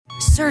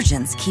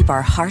surgeons keep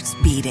our hearts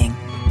beating.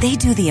 They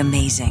do the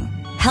amazing,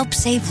 help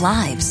save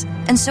lives,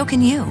 and so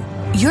can you.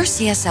 Your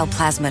CSL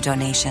plasma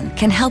donation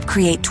can help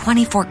create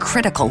 24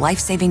 critical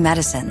life-saving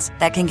medicines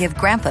that can give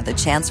Grandpa the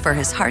chance for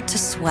his heart to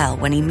swell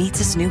when he meets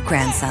his new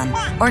grandson,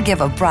 or give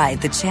a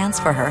bride the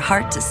chance for her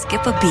heart to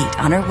skip a beat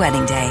on her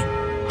wedding day.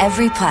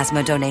 Every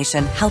plasma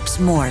donation helps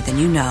more than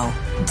you know.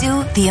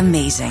 Do the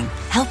amazing.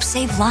 Help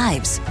save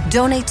lives.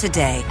 Donate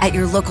today at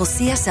your local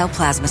CSL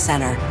Plasma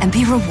Center and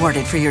be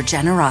rewarded for your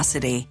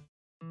generosity.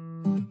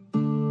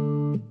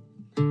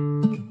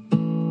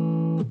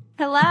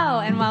 Hello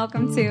and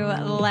welcome to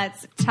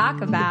Let's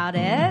Talk About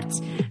It.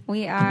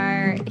 We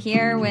are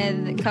here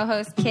with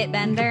co-host Kit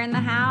Bender in the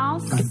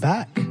house. I'm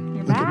back. You're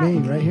Look back. at me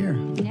right here.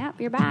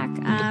 Yep, you're back.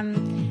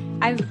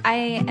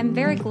 I am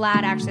very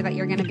glad actually that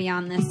you're going to be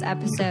on this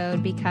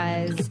episode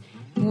because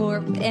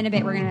in a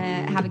bit we're going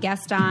to have a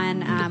guest on.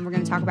 We're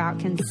going to talk about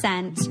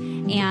consent,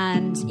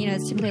 and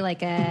it's typically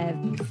like a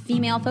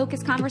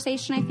female-focused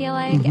conversation, I feel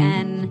like,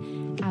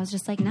 and I was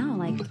just like, no,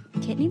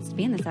 Kit needs to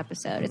be in this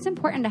episode. It's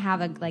important to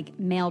have a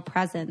male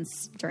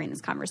presence during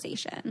this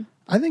conversation.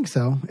 I think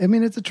so. I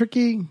mean, it's a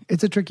tricky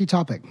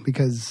topic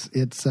because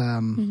it's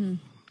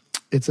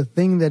a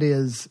thing that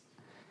is,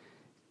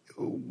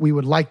 we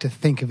would like to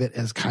think of it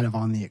as kind of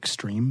on the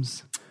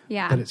extremes.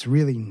 Yeah. But it's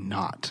really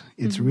not.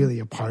 It's really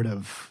a part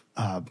of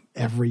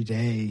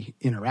everyday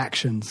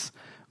interactions,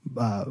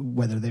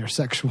 whether they're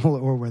sexual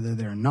or whether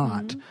they're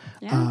not.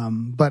 Yeah.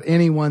 But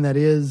anyone that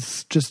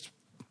is just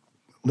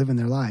living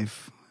their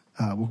life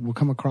will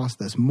come across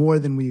this more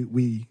than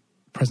we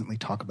presently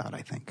talk about,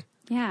 I think.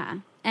 Yeah.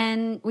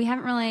 And we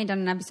haven't really done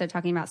an episode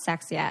talking about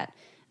sex yet.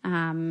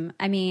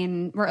 I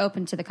mean, we're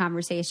open to the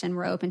conversation.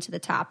 We're open to the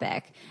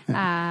topic.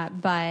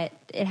 But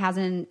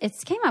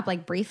it's came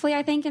up briefly,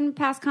 I think, in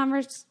past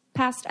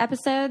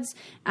episodes.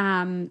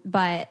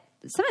 But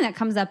something that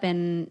comes up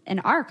in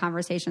our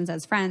conversations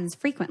as friends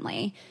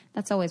frequently.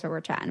 That's always what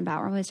we're chatting about.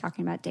 We're always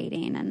talking about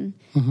dating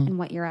and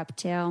what you're up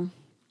to.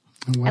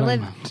 I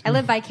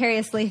live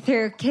vicariously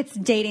through Kit's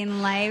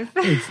dating life.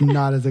 It's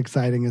not as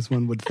exciting as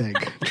one would think.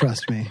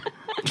 Trust me.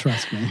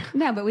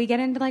 No, but we get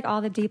into all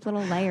the deep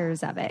little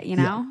layers of it,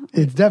 Yeah,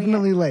 it's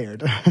definitely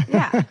layered.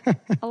 Yeah,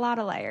 a lot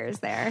of layers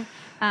there.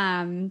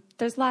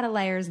 There's a lot of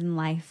layers in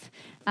life.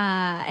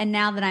 And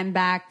now that I'm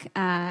back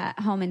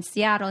home in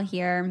Seattle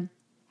here,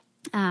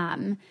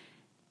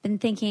 been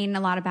thinking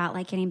a lot about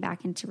getting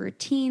back into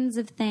routines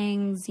of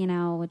things,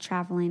 with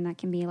traveling that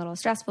can be a little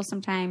stressful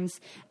sometimes,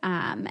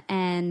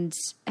 and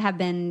have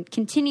been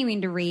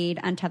continuing to read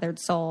Untethered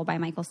Soul by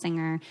Michael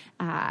Singer,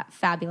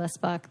 fabulous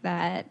book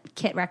that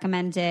Kit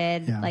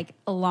recommended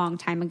a long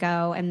time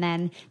ago. And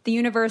then the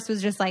universe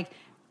was just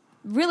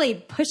really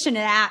pushing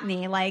it at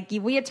me.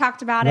 We had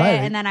talked about it,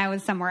 and then I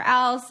was somewhere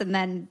else, and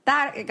then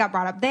it got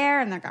brought up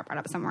there, and then it got brought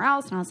up somewhere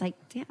else, and I was like,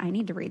 damn, I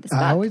need to read this book.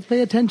 I always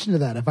pay attention to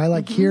that. If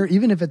I hear,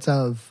 even if it's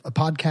of a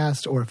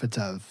podcast or if it's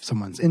of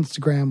someone's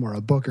Instagram or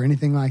a book or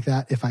anything like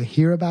that, if I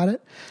hear about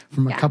it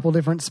from a couple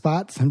different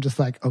spots, I'm just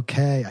like,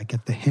 okay, I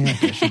get the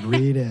hint. I should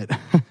read it.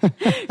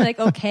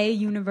 You're okay,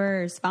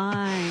 universe,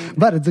 fine.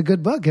 But it's a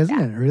good book, isn't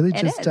it? Really it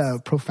just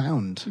is.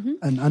 Profound.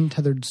 An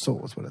Untethered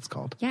Soul is what it's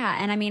called. Yeah,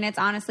 and I mean, it's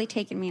honestly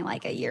taken me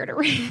a year to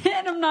read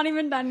it. I'm not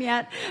even done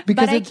yet.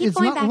 Because but I keep it's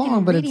going not back long,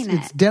 and but reading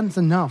it's dense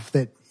enough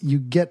that you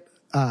get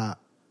a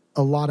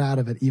lot out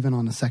of it, even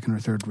on a second or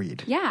third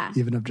read. Yeah.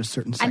 Even of just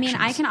certain sections. I mean,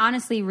 I can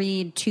honestly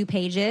read 2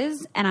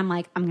 pages, and I'm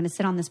I'm going to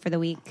sit on this for the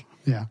week.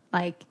 Yeah.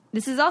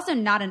 This is also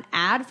not an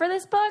ad for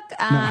this book,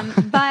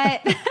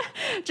 but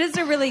just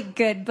a really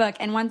good book.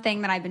 And one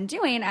thing that I've been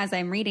doing as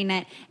I'm reading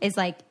it is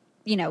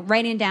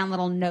writing down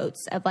little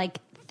notes of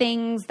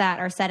things that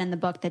are said in the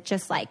book that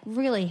just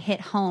really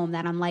hit home,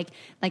 that I'm like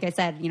I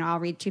said, I'll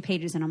read 2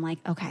 pages and I'm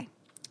okay,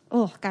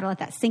 gotta let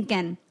that sink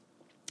in.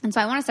 And so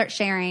I want to start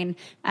sharing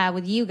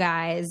with you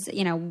guys,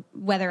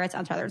 whether it's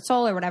Untethered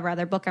Soul or whatever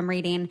other book I'm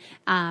reading,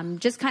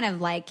 just kind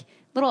of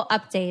little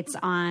updates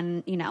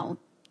on,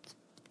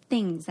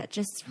 things that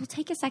just will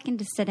take a second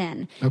to sit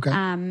in. Okay.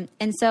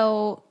 And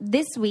so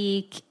this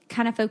week,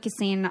 kind of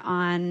focusing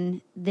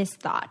on this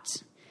thought: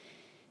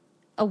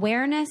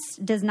 awareness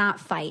does not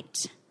fight.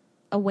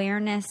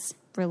 Awareness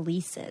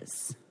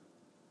releases.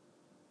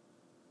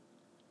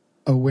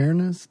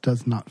 Awareness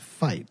does not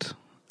fight.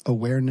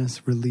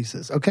 Awareness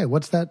releases. Okay,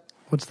 what's that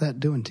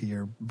doing to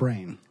your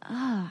brain?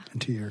 And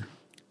to your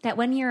That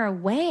when you're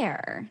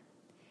aware,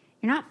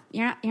 you're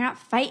not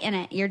fighting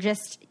it.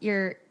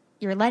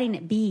 You're letting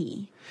it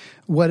be.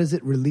 What is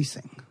it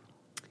releasing?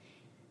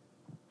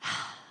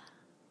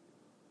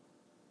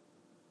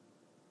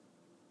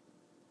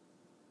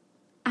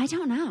 I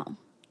don't know.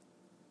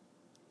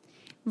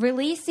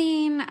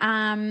 Releasing,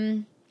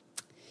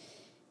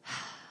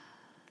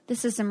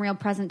 this is some real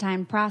present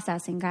time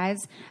processing,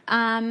 guys.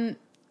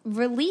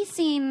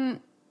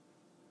 Releasing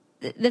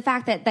the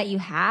fact that you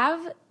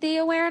have the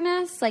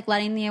awareness,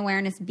 letting the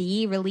awareness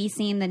be,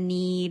 releasing the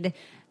need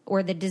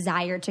or the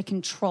desire to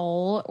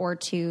control or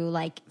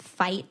to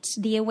fight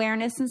the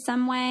awareness in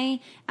some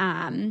way.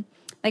 One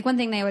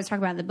thing they always talk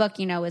about in the book,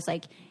 is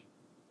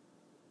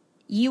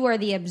you are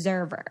the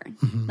observer.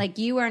 Like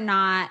you are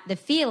not the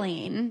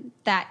feeling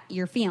that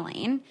you're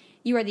feeling.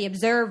 You are the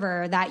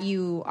observer that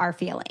you are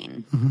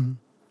feeling.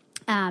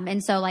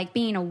 And so like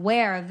being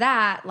aware of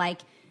that,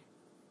 like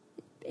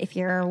if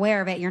you're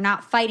aware of it, you're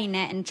not fighting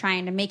it and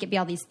trying to make it be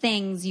all these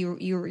things.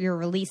 You're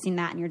releasing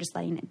that and you're just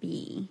letting it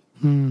be.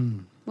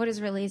 What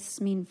does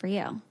release mean for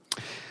you?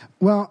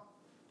 Well,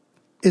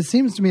 it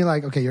seems to me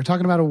like, okay, you're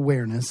talking about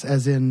awareness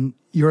as in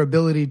your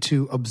ability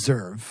to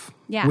observe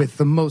with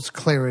the most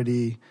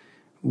clarity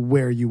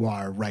where you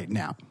are right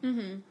now.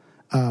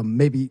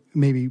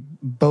 Maybe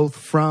both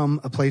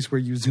from a place where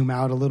you zoom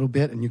out a little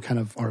bit and you kind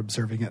of are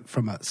observing it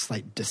from a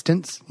slight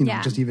distance,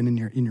 just even in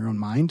your own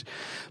mind,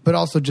 but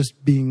also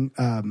just being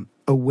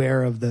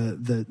aware of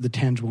the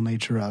tangible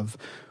nature of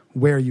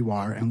where you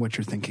are and what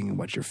you're thinking and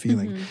what you're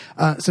feeling.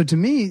 So to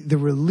me, the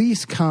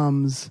release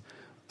comes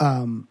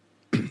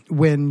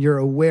when you're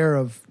aware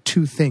of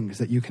two things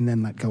that you can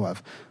then let go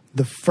of.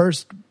 The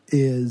first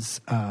is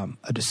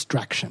a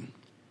distraction,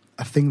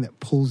 a thing that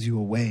pulls you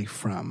away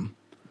from.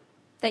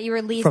 That you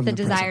release the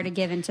desire to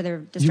give into the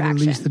distraction.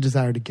 You release the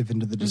desire to give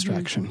into the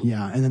distraction,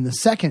 And then the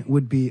second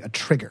would be a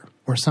trigger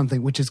or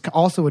something, which is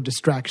also a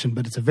distraction,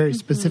 but it's a very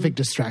specific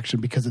distraction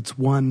because it's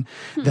one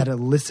that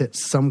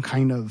elicits some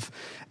kind of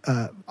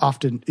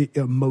often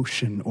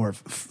emotion or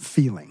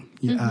feeling,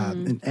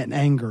 an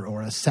anger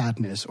or a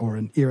sadness or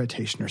an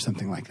irritation or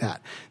something like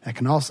that. That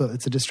can also,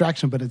 it's a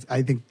distraction, but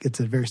I think it's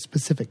a very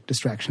specific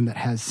distraction that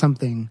has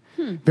something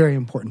very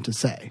important to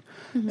say.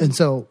 And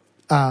so,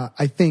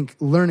 I think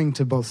learning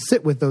to both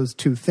sit with those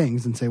two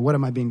things and say, what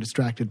am I being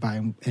distracted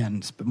by?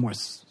 And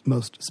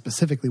most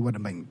specifically, what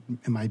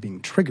am I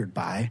being triggered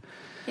by?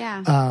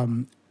 Yeah.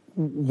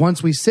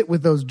 Once we sit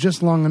with those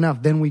just long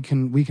enough, then we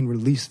can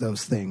release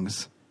those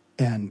things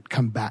and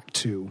come back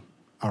to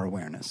our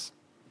awareness.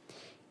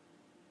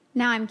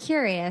 Now I'm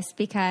curious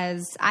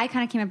because I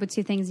kind of came up with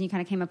two things and you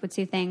kind of came up with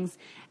two things.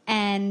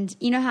 And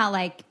you know how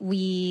like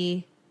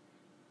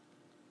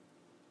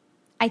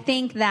I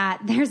think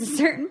that there's a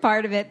certain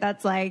part of it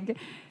that's like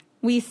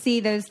we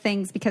see those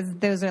things because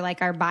those are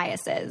like our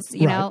biases,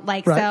 you know?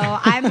 Like, so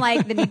I'm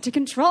like the need to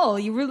control.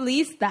 You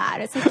release that.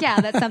 It's like,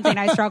 yeah, that's something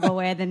I struggle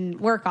with and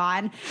work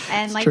on.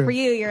 And it's like true. For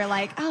you, you're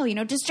like, oh,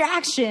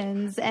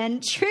 distractions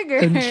and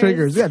triggers. And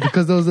triggers, yeah,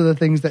 because those are the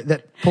things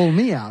that pull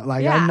me out.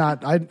 Like I'm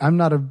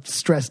not a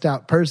stressed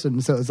out person.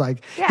 So it's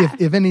like,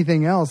 if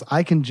anything else,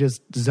 I can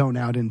just zone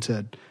out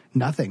into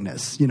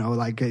nothingness,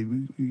 like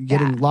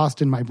getting lost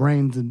in my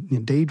brains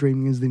and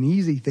daydreaming is an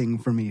easy thing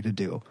for me to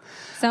do.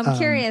 So I'm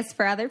curious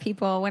for other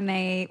people when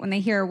they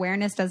hear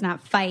awareness does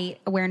not fight,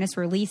 awareness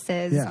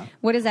releases. Yeah.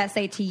 What does that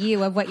say to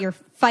you of what you're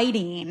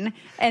fighting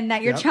and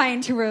that you're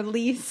trying to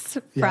release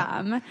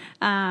from?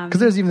 Because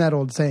there's even that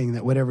old saying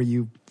that whatever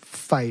you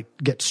fight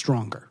gets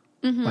stronger.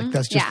 Like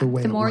that's just the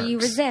way it works. The more you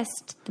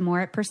resist, the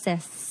more it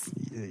persists.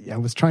 I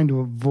was trying to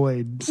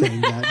avoid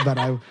saying that,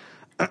 but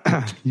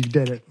you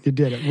did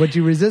it. What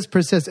you resist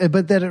persists,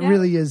 but that it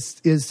really is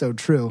so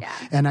true. Yeah.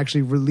 And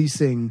actually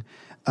releasing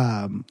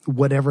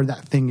whatever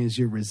that thing is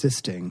you're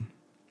resisting,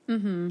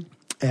 and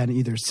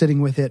either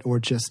sitting with it or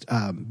just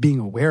being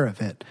aware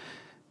of it,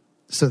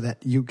 so that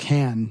you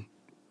can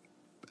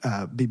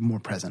be more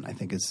present. I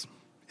think is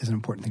an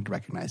important thing to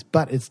recognize.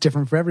 But it's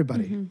different for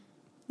everybody.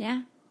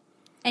 Yeah.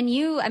 And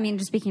you,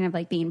 just speaking of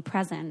like being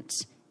present,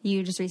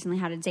 you just recently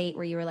had a date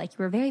where you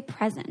were very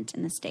present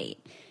in the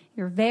state.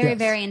 You're very,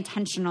 very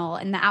intentional,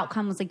 and the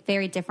outcome was like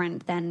very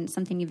different than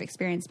something you've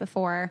experienced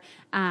before.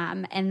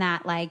 And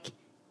that, like,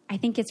 I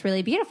think it's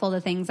really beautiful the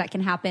things that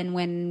can happen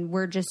when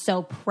we're just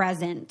so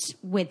present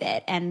with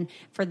it. And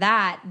for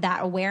that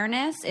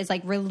awareness is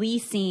like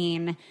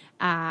releasing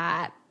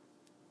the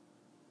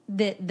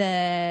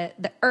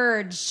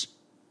urge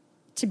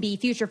to be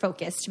future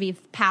focused, to be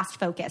past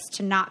focused,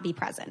 to not be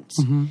present.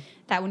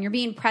 That when you're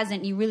being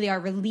present, you really are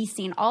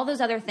releasing all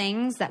those other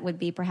things that would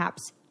be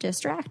perhaps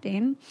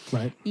distracting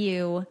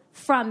you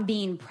from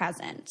being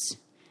present.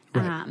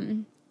 Right.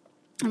 I'm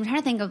trying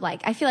to think of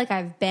like, I feel like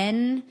I've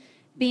been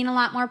being a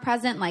lot more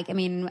present. Like,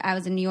 I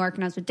was in New York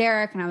and I was with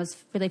Derek and I was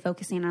really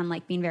focusing on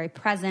like being very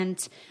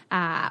present,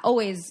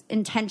 always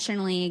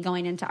intentionally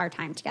going into our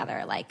time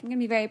together. Like I'm going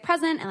to be very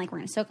present and like, we're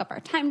going to soak up our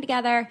time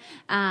together.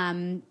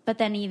 But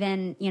then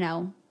even,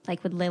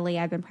 like with Lily,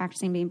 I've been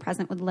practicing being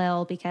present with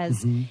Lil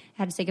because I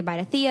had to say goodbye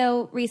to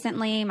Theo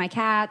recently, my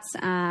cats,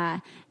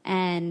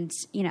 and,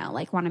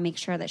 like want to make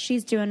sure that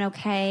she's doing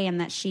okay and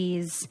that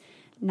she's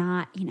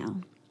not,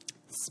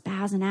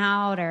 spazzing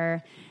out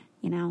or,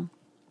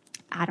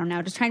 I don't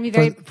know, just trying to be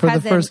very present.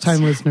 For the first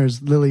time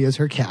listeners, Lily is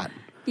her cat.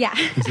 Yeah.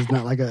 This is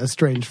not like a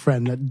strange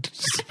friend that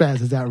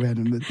spazzes out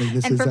randomly.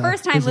 And for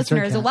first-time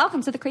listeners,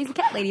 welcome to the Crazy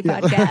Cat Lady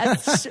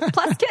podcast,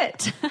 plus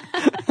Kit.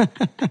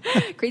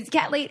 Crazy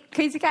Cat Man.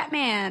 Crazy Cat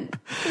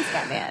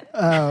Man.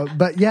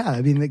 But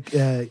yeah,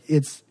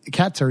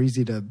 cats are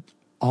easy to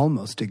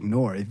almost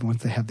ignore even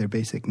once they have their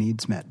basic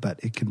needs met. But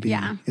it can be,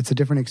 it's a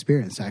different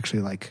experience to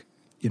actually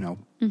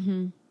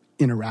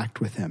interact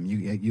with them.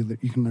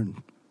 You can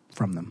learn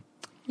from them.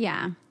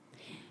 Yeah.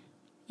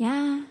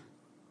 Yeah.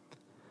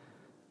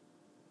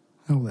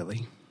 Oh,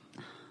 Lily.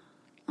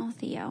 Oh,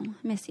 Theo.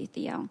 Miss you,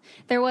 Theo.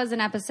 There was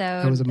an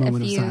episode. That was a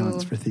moment of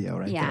silence for Theo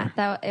right there.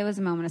 Yeah, it was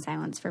a moment of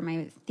silence for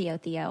my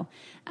Theo.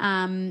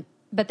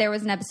 But there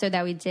was an episode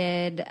that we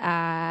did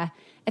a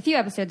few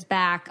episodes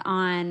back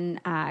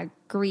on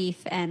grief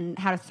and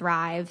how to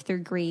thrive through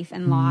grief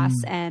and loss.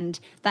 And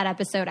that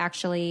episode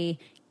actually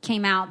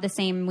came out the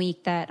same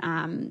week that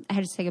I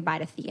had to say goodbye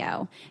to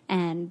Theo.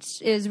 And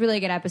it was a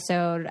really good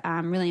episode.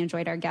 Really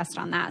enjoyed our guest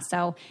on that.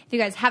 So if you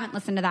guys haven't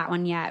listened to that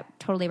one yet,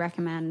 totally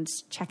recommend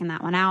checking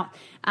that one out.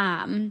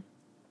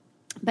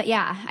 But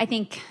yeah, I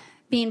think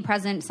being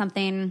present,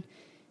 something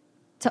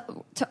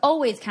to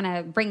always kind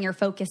of bring your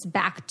focus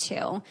back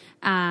to,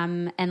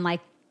 and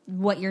like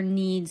what your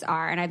needs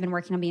are. And I've been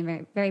working on being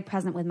very, very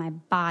present with my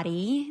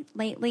body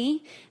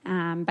lately,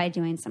 by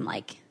doing some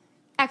like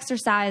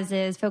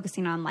exercises,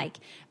 focusing on like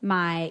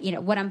my,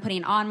 what I'm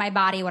putting on my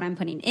body, what I'm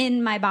putting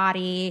in my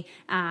body,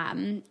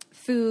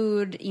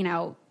 food,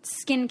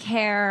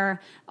 skincare,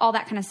 all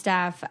that kind of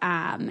stuff.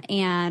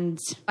 And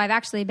I've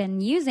actually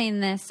been using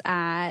this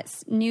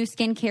new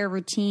skincare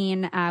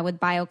routine with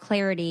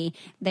BioClarity.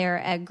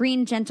 They're a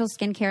green, gentle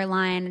skincare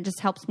line. It just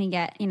helps me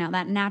get,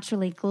 that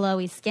naturally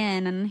glowy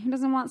skin. And who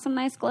doesn't want some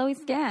nice glowy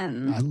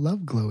skin? I love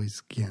glowy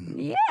skin.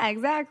 Yeah,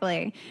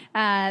 exactly.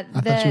 I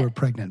thought you were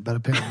pregnant, but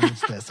apparently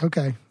it's this.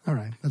 Okay. All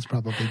right. That's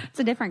probably... It's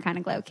a different kind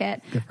of glow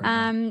kit.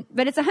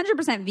 But it's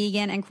 100%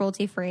 vegan and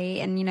cruelty-free.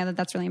 And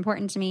that's really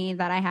important to me,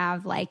 that I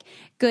have like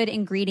good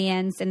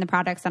ingredients in the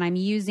products that I'm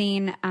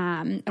using.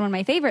 And one of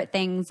my favorite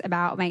things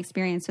about my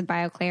experience with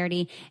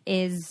BioClarity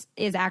is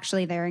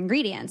actually their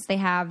ingredients. They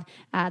have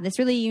this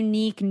really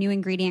unique new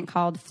ingredient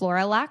called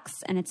Floralux,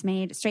 and it's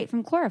made straight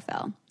from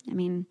chlorophyll. I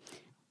mean,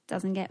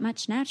 doesn't get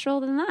much natural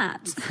than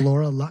that.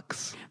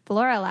 Floralux?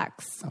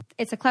 Floralux.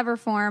 It's a clever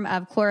form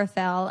of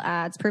chlorophyll.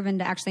 It's proven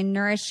to actually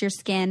nourish your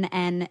skin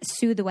and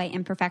soothe away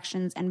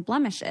imperfections and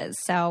blemishes.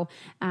 So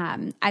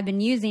I've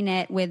been using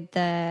it with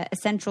the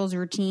Essentials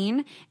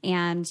routine,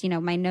 and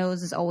my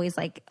nose is always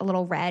like a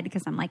little red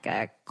because I'm like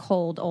a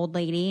cold old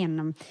lady,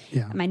 and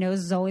my nose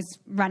is always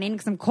running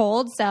because I'm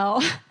cold.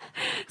 So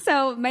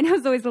my nose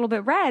is always a little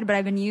bit red. But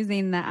I've been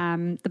using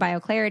the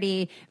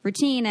BioClarity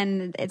routine,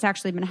 and it's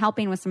actually been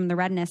helping with some of the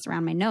redness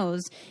around my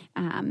nose.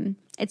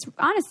 It's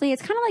kind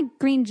of like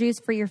green juice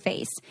for your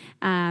face.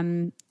 You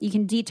can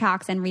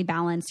detox and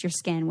rebalance your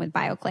skin with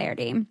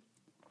BioClarity.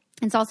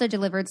 It's also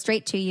delivered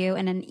straight to you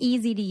in an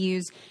easy to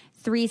use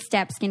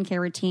 3-step skincare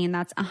routine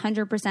that's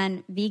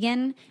 100%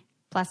 vegan,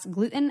 plus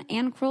gluten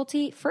and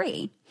cruelty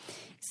free.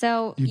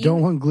 So you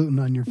don't want gluten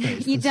on your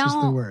face. That's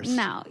just the worst.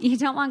 No, you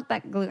don't want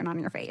that gluten on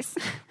your face.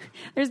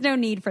 There's no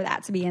need for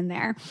that to be in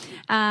there.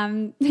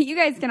 You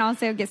guys can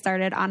also get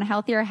started on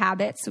healthier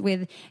habits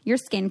with your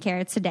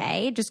skincare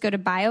today. Just go to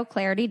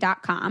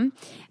bioclarity.com.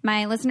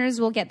 My listeners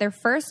will get their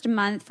first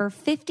month for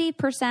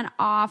 50%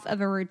 off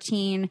of a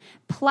routine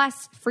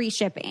plus free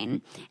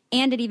shipping.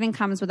 And it even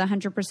comes with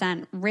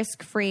 100%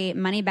 risk-free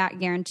money-back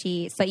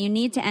guarantee. So you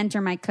need to enter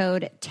my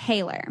code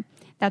TAYLOR.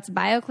 That's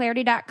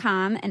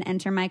bioclarity.com and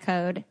enter my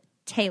code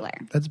Taylor.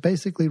 That's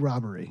basically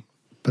robbery,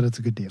 but it's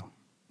a good deal.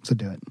 So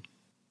do it.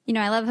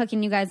 I love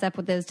hooking you guys up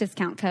with those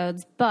discount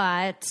codes,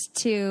 but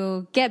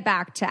to get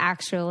back to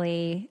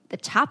actually the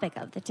topic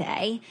of the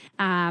day,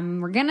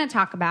 we're going to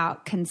talk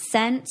about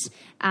consent.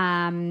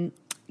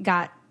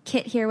 Got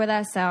Kit here with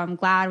us, so I'm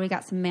glad we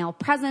got some male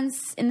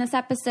presence in this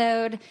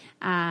episode.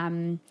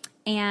 And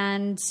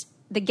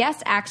the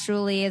guest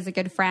actually is a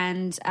good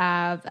friend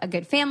of a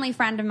good family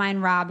friend of mine,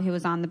 Rob, who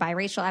was on the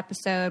biracial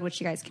episode,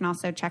 which you guys can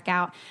also check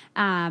out.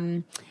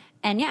 And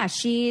yeah,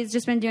 she's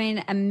just been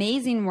doing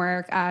amazing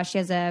work. She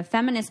has a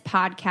feminist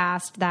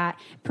podcast that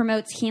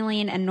promotes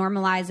healing and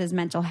normalizes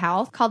mental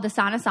health called the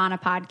Sana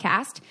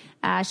Podcast.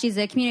 She's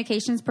a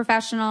communications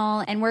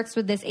professional and works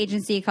with this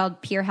agency called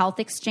Peer Health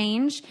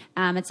Exchange.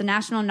 It's a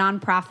national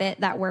nonprofit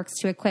that works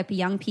to equip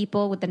young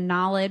people with the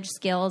knowledge,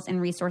 skills, and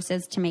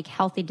resources to make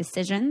healthy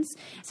decisions.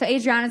 So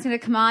Adriana's going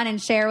to come on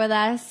and share with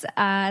us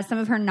some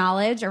of her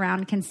knowledge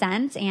around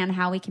consent and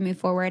how we can move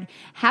forward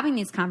having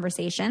these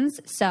conversations.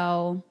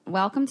 So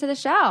welcome to the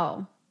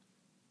show.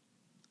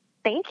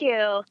 Thank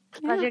you. It's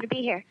a pleasure to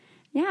be here.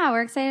 Yeah,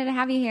 we're excited to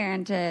have you here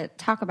and to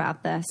talk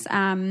about this.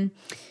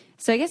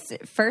 So I guess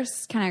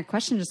first kind of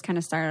question just kind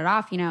of started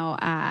off,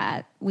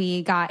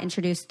 we got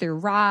introduced through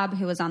Rob,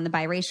 who was on the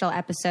biracial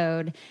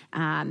episode,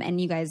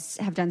 and you guys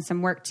have done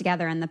some work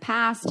together in the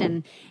past,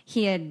 and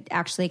he had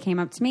actually came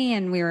up to me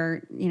and we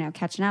were,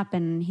 catching up,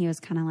 and he was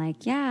kind of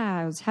like, yeah,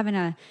 I was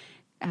having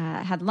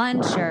had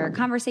lunch or a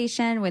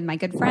conversation with my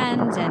good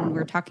friend, and we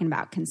were talking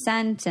about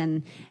consent,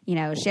 and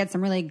she had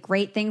some really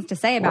great things to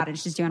say about it.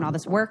 She's doing all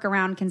this work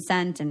around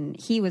consent, and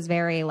he was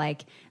very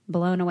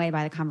blown away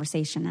by the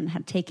conversation and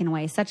had taken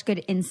away such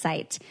good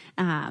insight.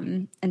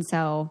 And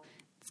so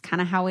it's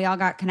kind of how we all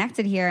got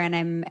connected here, and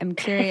I'm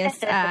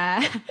curious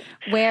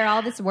where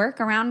all this work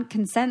around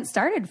consent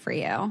started for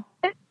you.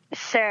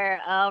 Sure.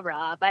 Oh,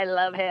 Rob, I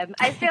love him.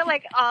 I feel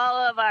like all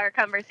of our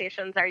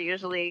conversations are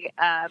usually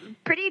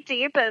pretty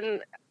deep,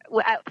 and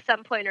at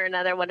some point or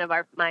another, one of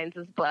our minds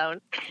is blown.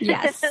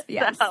 Yes,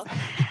 yes. So,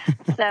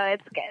 So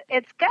it's good.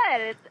 It's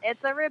good.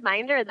 It's a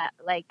reminder that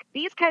like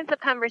these kinds of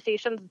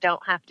conversations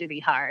don't have to be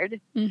hard,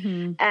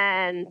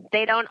 and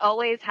they don't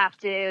always have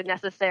to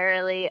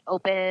necessarily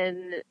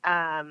open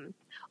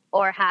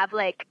or have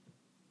like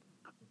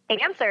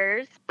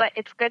answers. But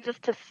it's good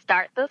just to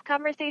start those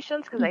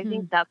conversations because I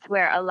think that's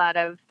where a lot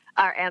of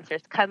our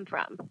answers come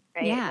from,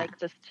 right? Yeah. Like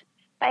just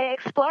by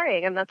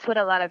exploring, and that's what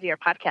a lot of your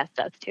podcast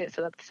does too.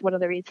 So that's one of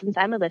the reasons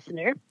I'm a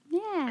listener.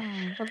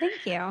 Yeah. Well,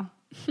 thank you.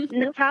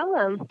 No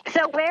problem.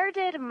 So where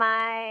did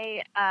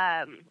my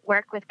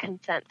work with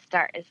consent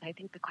start is I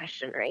think the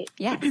question, right?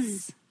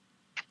 Yes.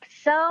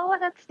 So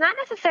that's not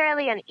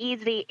necessarily an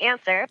easy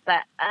answer,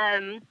 but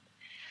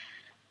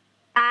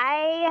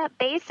I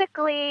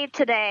basically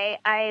today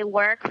I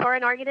work for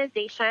an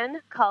organization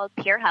called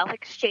Peer Health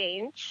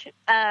Exchange.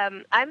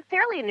 I'm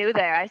fairly new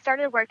there. I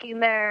started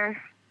working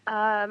there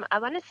I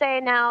want to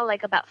say now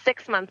like about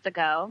 6 months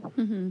ago,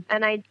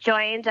 and I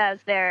joined as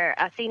their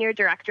senior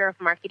director of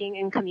marketing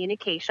and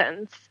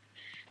communications.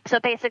 So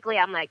basically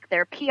I'm like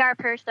their PR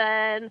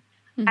person.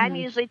 I'm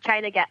usually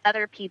trying to get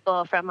other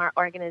people from our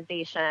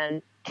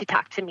organization to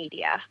talk to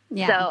media.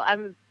 Yeah. So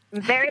I'm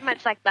very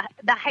much like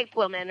the hype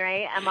woman,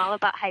 right? I'm all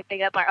about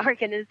hyping up our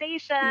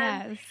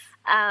organization,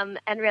 and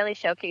really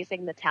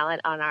showcasing the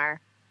talent on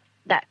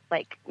that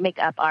like make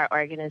up our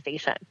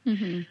organization.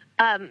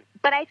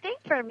 But I think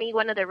for me,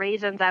 one of the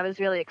reasons I was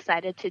really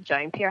excited to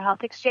join Peer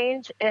Health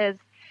Exchange is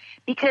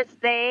because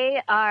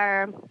they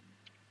are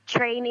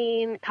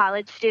training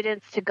college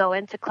students to go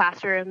into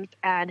classrooms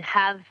and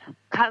have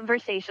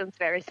conversations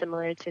very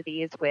similar to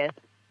these with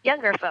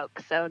younger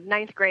folks. So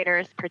ninth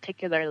graders,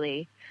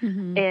 particularly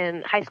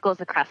in high schools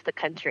across the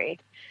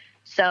country.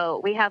 So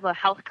we have a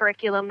health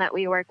curriculum that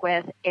we work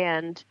with,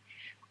 and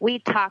we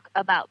talk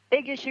about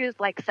big issues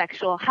like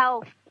sexual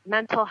health,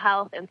 mental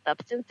health, and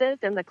substances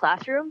in the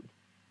classroom.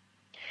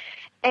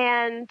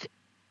 And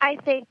I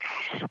think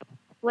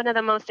one of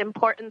the most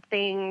important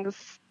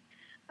things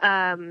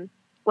when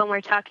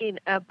we're talking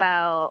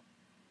about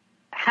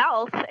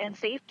health and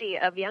safety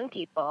of young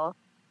people,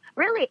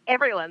 really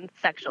everyone's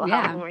sexual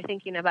health when we're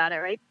thinking about it,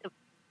 right?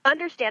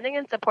 Understanding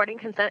and supporting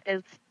consent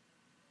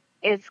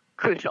is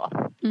crucial.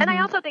 And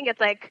I also think it's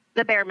like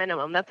the bare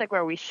minimum. That's like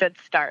where we should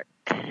start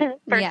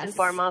first and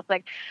foremost,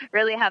 like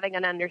really having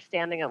an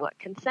understanding of what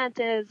consent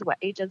is, what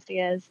agency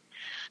is.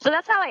 So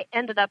that's how I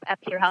ended up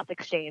at Peer Health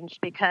Exchange,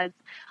 because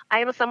I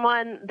am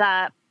someone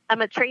that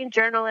I'm a trained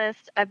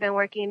journalist. I've been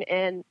working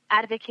in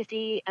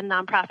advocacy and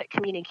nonprofit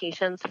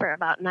communications for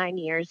about 9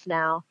 years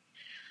now.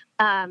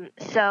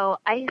 So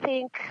I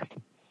think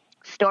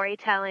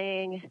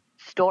storytelling,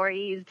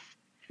 stories,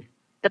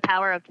 the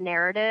power of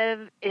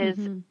narrative is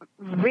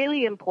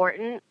really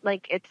important.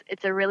 Like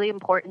it's a really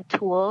important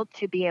tool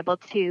to be able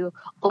to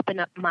open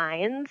up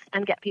minds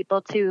and get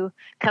people to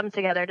come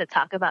together to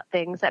talk about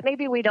things that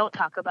maybe we don't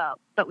talk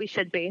about, but we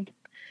should be.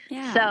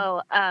 Yeah.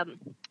 So,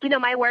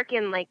 my work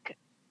in like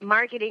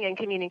marketing and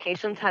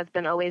communications has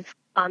been always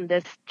on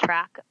this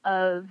track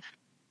of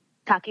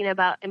talking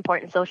about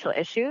important social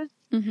issues.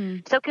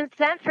 So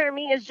consent for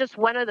me is just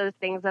one of those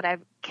things that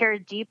I've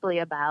cared deeply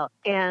about.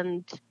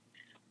 And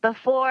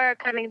before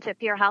coming to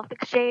Peer Health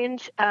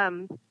Exchange,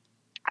 I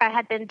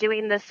had been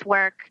doing this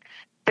work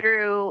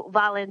through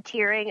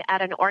volunteering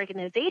at an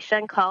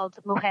organization called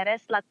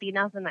Mujeres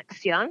Latinas en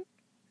Acción.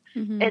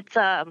 It's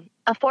a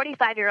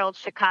 45-year-old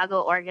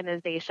Chicago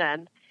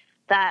organization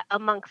that,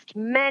 amongst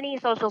many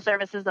social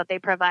services that they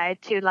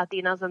provide to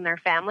Latinos and their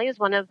families,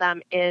 one of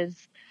them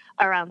is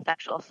around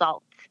sexual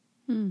assault.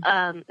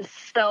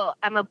 So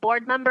I'm a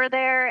board member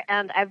there,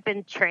 and I've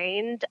been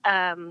trained.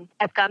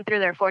 I've gone through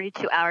their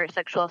 42-hour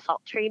sexual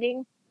assault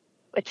training,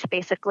 which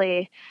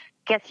basically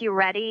gets you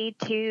ready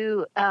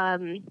to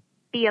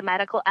be a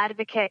medical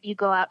advocate. You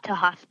go out to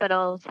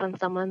hospitals when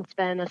someone's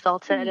been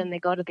assaulted and they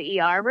go to the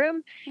ER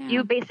room.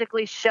 You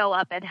basically show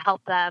up and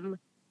help them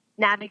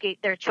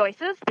navigate their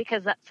choices,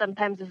 because that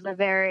sometimes is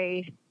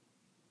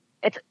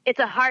it's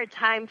a hard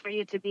time for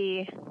you to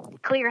be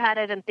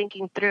clear-headed and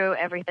thinking through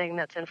everything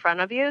that's in front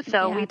of you.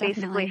 So we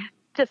basically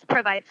just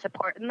provide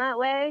support in that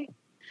way.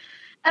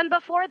 And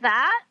before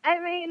that,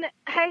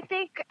 I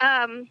think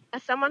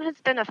as someone who's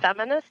been a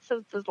feminist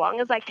since as long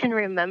as I can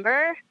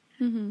remember,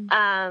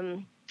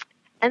 and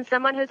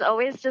someone who's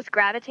always just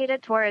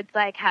gravitated towards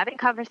like having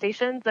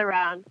conversations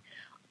around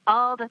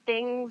all the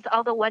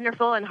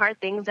wonderful and hard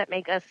things that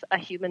make us a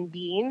human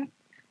being.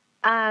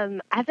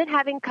 I've been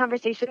having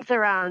conversations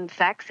around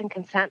sex and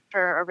consent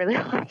for a really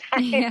long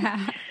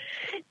time.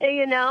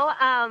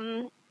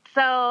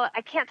 So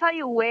I can't tell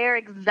you where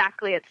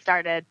exactly it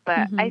started,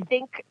 but I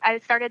think I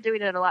started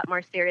doing it a lot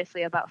more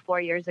seriously about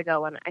 4 years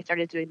ago when I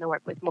started doing the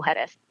work with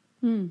Mujeres.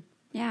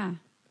 Yeah.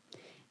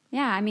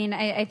 I mean,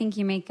 I think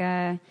you make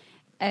a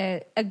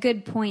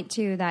good point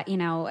too, that,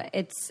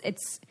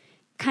 it's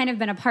kind of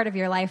been a part of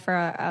your life for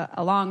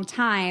a long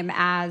time,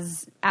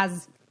 as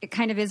it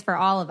kind of is for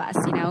all of us,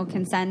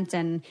 consent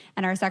and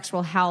our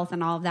sexual health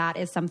and all of that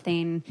is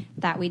something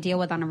that we deal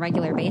with on a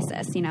regular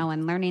basis,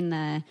 and learning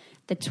the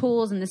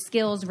tools and the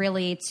skills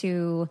really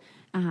to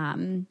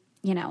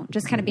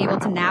just kind of be able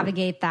to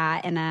navigate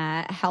that in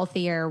a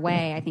healthier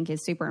way, I think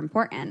is super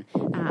important,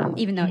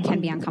 even though it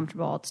can be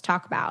uncomfortable to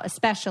talk about,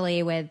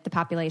 especially with the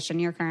population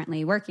you're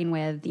currently working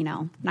with,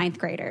 ninth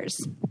graders.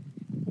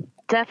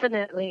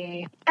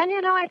 Definitely. And,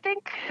 I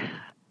think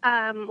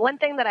one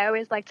thing that I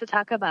always like to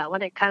talk about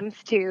when it comes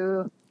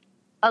to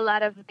a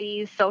lot of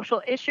these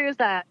social issues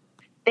that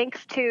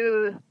thanks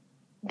to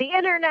the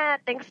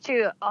internet, thanks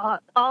to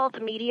all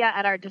the media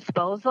at our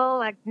disposal,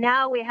 like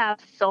now we have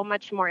so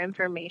much more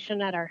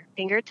information at our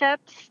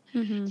fingertips.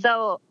 Mm-hmm.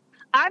 So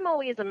I'm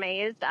always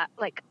amazed at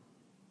like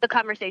the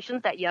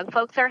conversations that young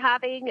folks are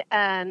having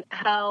and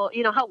how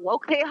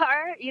woke they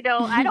are.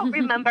 I don't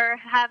remember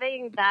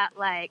having that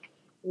like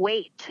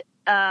weight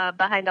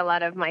behind a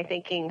lot of my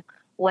thinking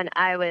when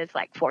I was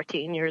like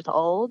 14 years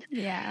old.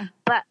 Yeah.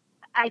 But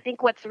I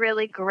think what's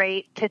really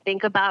great to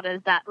think about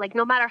is that, like,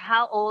 no matter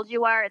how old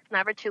you are, it's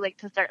never too late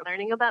to start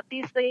learning about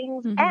these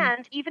things. Mm-hmm.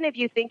 And even if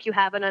you think you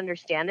have an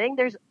understanding,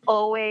 there's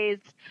always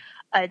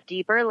a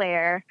deeper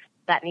layer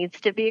that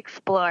needs to be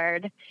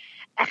explored.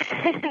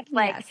 And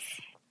like, yes.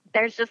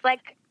 There's just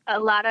like a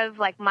lot of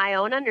like my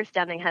own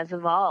understanding has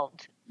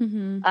evolved.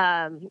 Mm-hmm.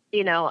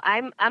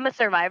 I'm a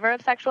survivor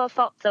of sexual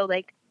assault, so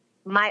like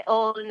my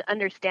own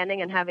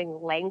understanding and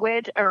having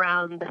language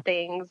around the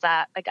things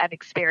that like I've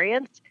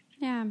experienced.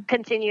 Yeah.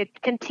 Continue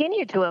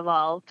to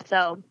evolve.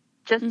 So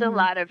just mm-hmm.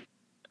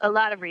 a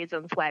lot of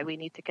reasons why we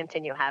need to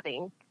continue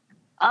having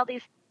all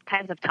these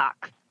kinds of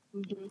talks.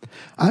 Mm-hmm.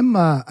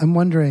 I'm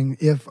wondering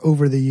if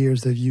over the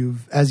years that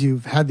as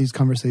you've had these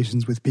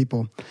conversations with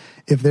people,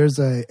 if there's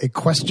a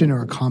question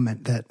or a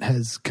comment that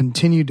has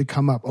continued to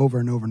come up over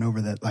and over and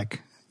over that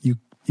like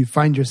you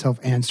find yourself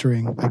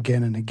answering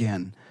again and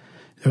again.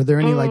 Are there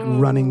any like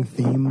running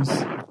themes?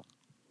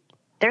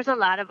 There's a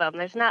lot of them.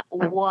 There's not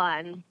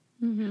one.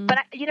 Mm-hmm. But,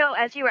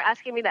 as you were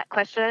asking me that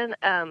question,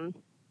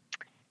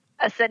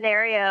 a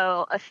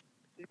scenario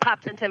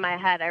popped into my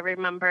head. I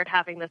remembered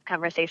having this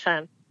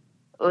conversation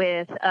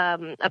with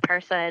a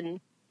person,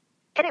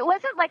 and it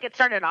wasn't like it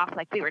started off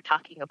like we were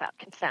talking about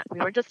consent. We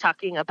were just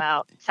talking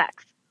about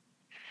sex.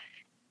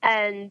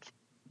 And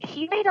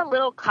he made a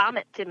little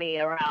comment to me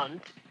around,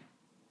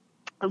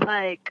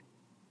 like,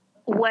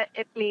 what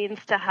it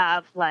means to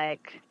have,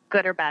 like,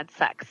 good or bad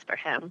sex for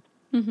him.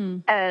 Mm-hmm.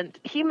 And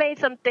he made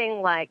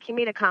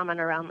a comment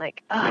around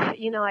like, oh,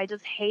 I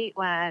just hate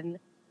when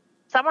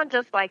someone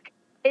just like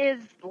is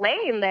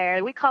laying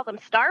there. We call them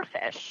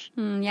starfish.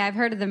 Yeah, I've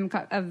heard of them.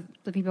 Of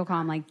the people call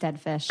them like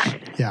dead fish.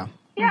 Yeah.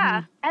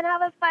 Yeah, mm-hmm. And I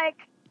was like,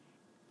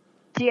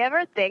 do you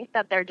ever think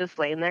that they're just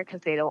laying there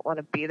because they don't want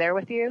to be there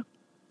with you?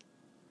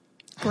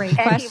 Great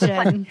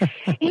question.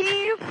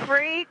 He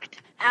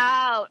freaked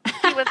out.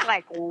 He was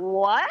like,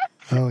 what?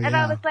 Oh, yeah. And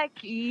I was like,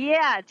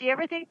 yeah. Do you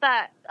ever think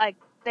that like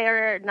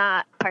they're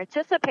not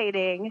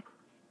participating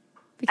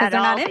because they're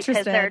not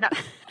interested?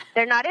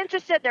 They're not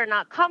interested. They're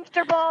not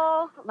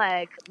comfortable.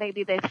 Like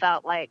maybe they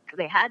felt like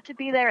they had to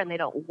be there and they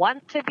don't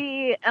want to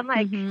be. And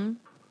like, mm-hmm.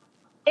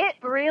 It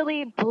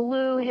really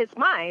blew his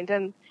mind.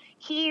 And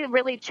he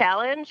really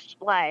challenged,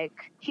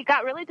 like he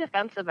got really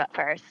defensive at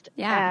first.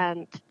 Yeah.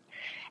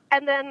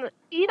 And then,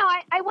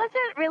 I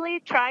wasn't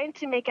really trying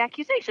to make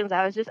accusations.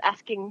 I was just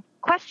asking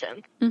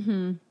questions.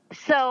 Mm-hmm.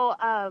 So,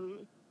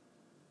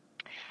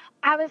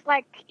 I was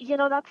like,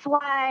 that's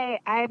why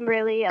I'm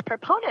really a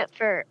proponent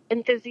for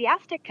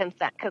enthusiastic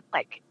consent. Because,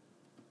 like,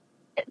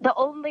 the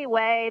only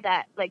way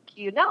that, like,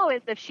 is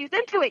if she's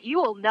into it, you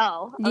will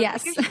know.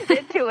 Yes. If she's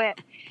into it,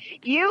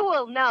 you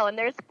will know. And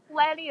there's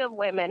plenty of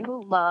women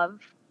who love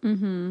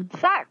mm-hmm.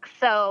 sex.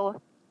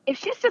 So if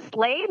she's just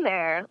laying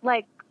there,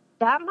 like,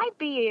 that might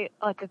be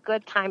like a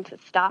good time to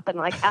stop and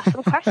like ask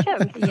some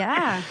questions.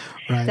 Yeah,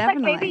 right.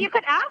 Definitely. Like maybe you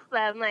could ask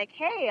them like,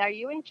 hey, are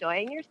you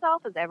enjoying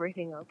yourself? Is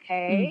everything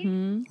okay?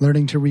 Mm-hmm.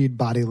 Learning to read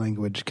body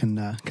language can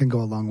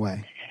go a long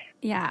way.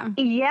 Yeah.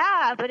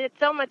 Yeah, but it's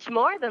so much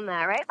more than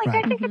that, right? Like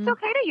right. I think mm-hmm. it's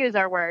okay to use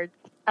our words.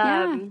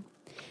 Yeah.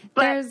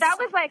 But that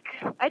was like,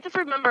 I just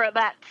remember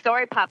that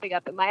story popping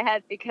up in my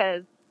head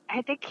because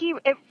I think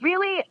it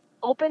really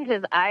opened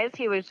his eyes.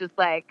 He was just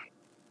like,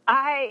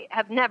 I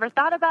have never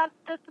thought about it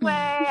this way.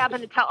 I'm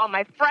going to tell all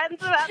my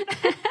friends about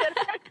this.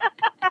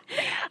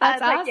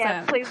 That's awesome. Like,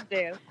 yeah, please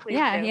do. Please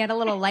do. He had a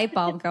little light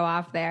bulb go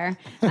off there.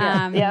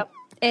 Yep.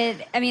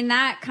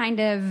 That kind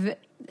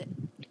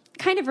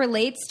of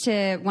relates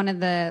to one of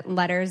the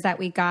letters that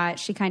we got.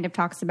 She kind of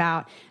talks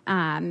about,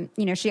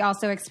 she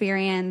also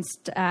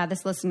experienced,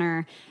 this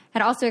listener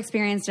had also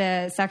experienced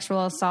a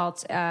sexual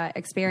assault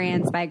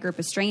experience by a group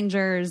of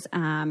strangers.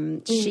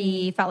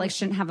 She felt like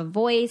she didn't have a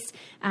voice,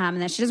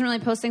 and that she doesn't really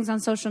post things on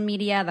social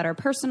media that are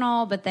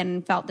personal, but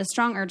then felt this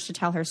strong urge to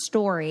tell her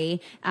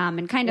story.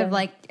 And kind of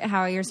like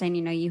how you're saying,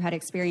 you had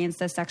experienced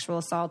this sexual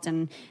assault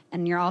and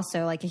you're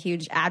also like a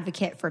huge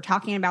advocate for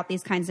talking about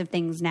these kinds of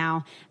things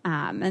now.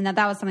 And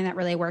that was something that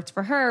really worked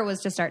for her,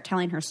 was to start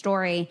telling her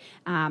story.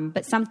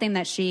 But something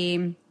that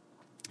she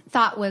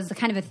thought was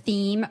kind of a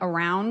theme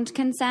around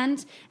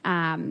consent.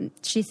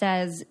 She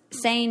says,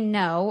 saying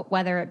no,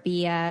 whether it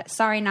be a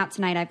sorry, not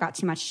tonight, I've got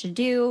too much to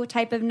do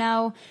type of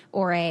no,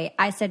 or a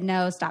I said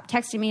no, stop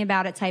texting me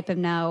about it type of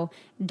no,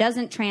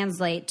 doesn't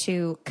translate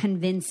to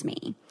convince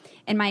me.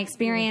 In my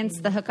experience,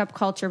 the hookup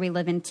culture we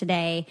live in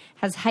today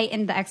has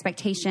heightened the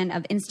expectation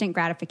of instant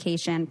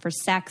gratification for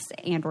sex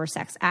and or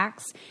sex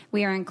acts.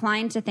 We are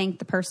inclined to think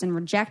the person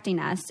rejecting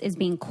us is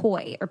being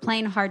coy or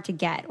playing hard to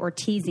get or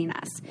teasing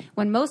us,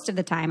 when most of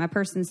the time a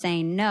person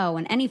saying no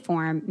in any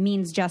form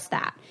means just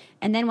that.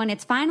 And then when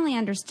it's finally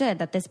understood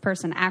that this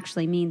person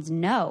actually means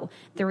no,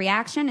 the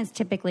reaction is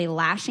typically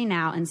lashing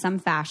out in some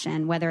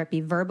fashion, whether it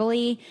be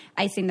verbally,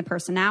 icing the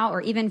person out,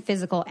 or even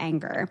physical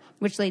anger,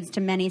 which leads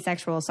to many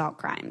sexual assault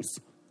crimes.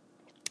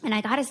 And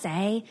I gotta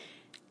say,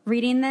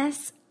 reading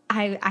this,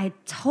 I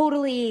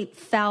totally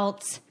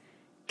felt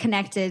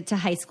connected to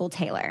high school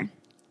Taylor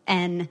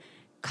and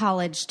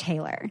college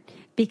Taylor,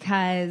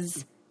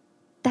 because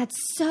that's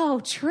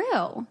so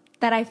true.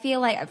 That I feel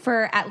like,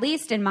 for at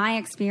least in my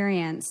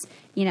experience,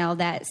 you know,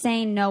 that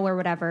saying no or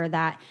whatever,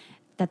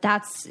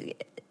 that's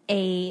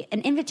an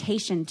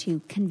invitation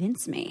to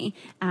convince me.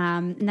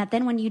 And that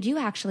then when you do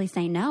actually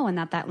say no, and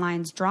that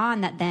line's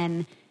drawn, that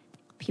then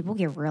people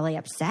get really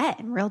upset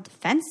and real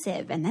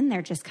defensive, and then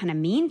they're just kind of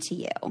mean to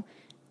you.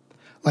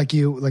 Like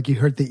you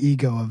hurt the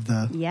ego of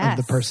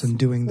the person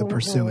doing the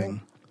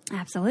pursuing.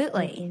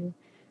 Absolutely.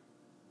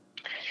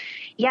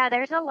 Yeah,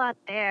 there's a lot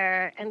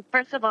there. And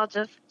first of all,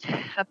 just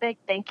a big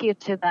thank you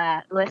to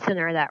that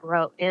listener that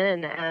wrote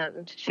in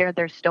and shared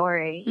their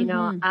story. You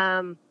know,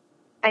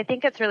 I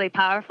think it's really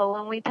powerful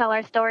when we tell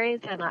our stories.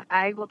 And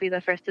I will be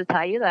the first to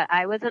tell you that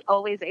I wasn't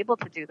always able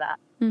to do that.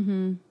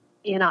 Mm-hmm.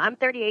 You know, I'm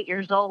 38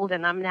 years old,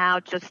 and I'm now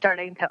just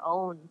starting to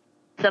own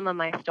some of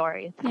my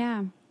stories.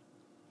 Yeah.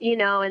 You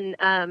know,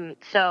 and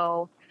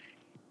so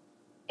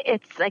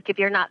it's like, if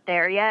you're not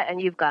there yet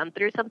and you've gone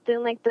through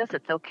something like this,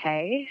 it's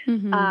okay.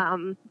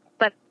 Mm-hmm.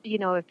 But, you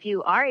know, if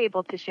you are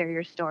able to share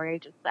your story,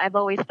 I've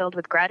always filled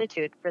with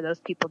gratitude for those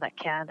people that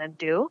can and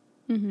do,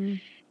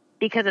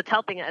 because it's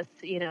helping us,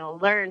 you know,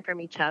 learn from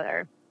each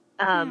other.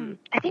 I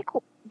think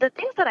the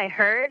things that I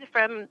heard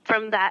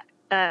from that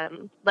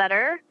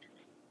letter,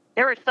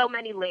 there were so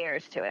many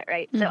layers to it,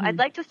 right? So I'd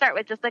like to start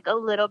with just like a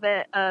little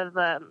bit of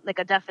like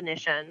a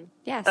definition.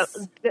 Yes.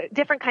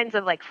 Different kinds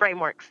of like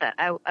frameworks that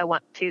I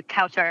want to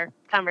couch our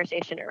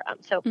conversation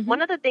around. So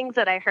one of the things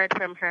that I heard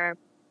from her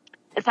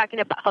is talking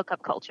about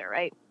hookup culture,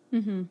 right?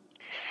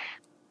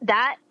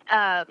 That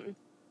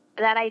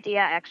idea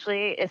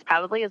actually is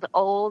probably as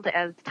old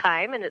as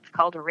time, and it's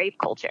called rape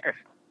culture.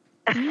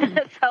 Right,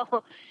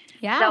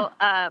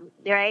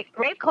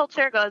 rape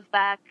culture goes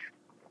back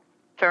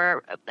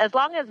for as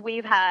long as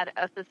we've had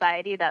a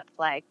society that's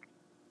like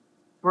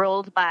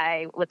ruled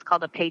by what's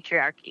called a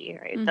patriarchy,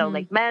 right? So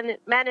like men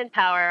in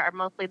power are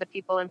mostly the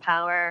people in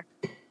power.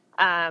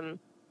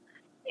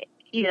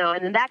 You know,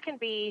 and that can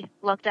be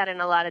looked at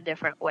in a lot of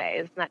different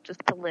ways, not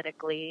just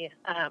politically.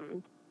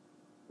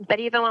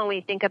 But even when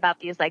we think about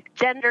these like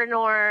gender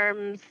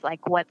norms,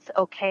 like what's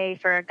okay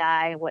for a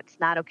guy, what's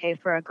not okay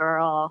for a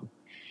girl,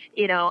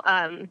 you know,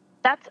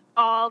 that's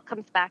all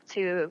comes back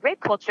to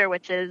rape culture,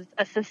 which is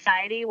a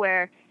society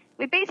where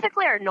we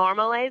basically are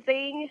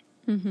normalizing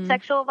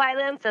sexual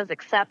violence as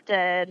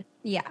accepted.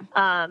 Yeah.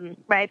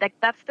 Right. Like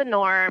that's the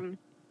norm.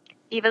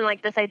 Even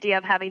like this idea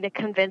of having to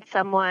convince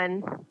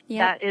someone,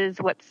 that is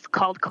what's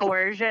called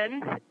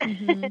coercion.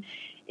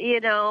 You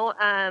know,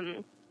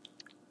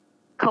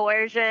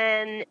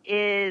 coercion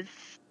is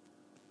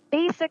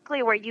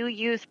basically where you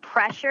use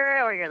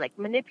pressure, or you're like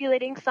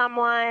manipulating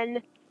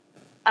someone,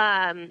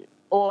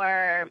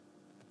 or,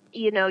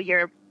 you know,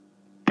 you're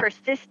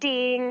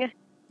persisting,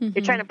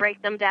 you're trying to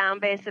break them down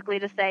basically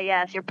to say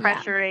yes, you're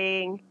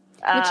pressuring.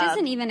 Which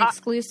isn't even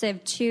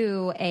exclusive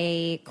to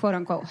a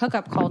quote-unquote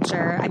hookup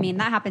culture. I mean,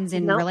 that happens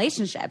in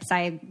relationships.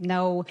 I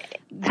know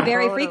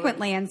very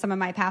frequently in some of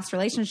my past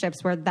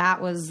relationships where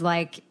that was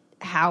like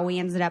how we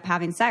ended up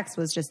having sex,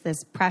 was just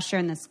this pressure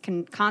and this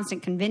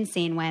constant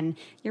convincing when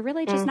you're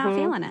really just not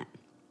feeling it.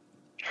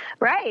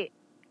 Right.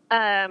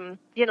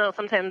 You know,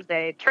 sometimes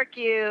they trick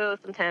you.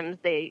 Sometimes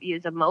they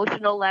use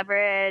emotional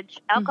leverage.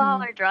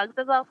 Alcohol or drugs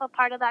is also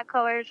part of that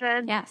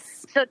coercion.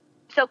 Yes.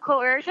 So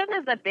coercion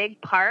is a big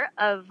part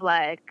of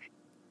like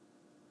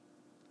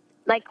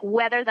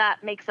whether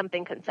that makes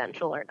something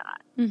consensual or not.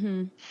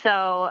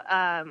 So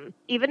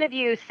even if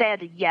you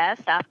said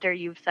yes after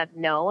you've said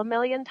no a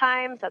million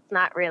times, that's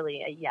not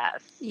really a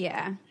yes.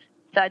 Yeah.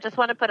 So I just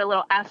want to put a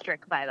little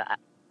asterisk by that.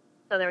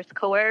 So there's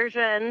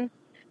coercion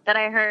that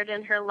I heard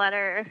in her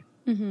letter.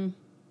 And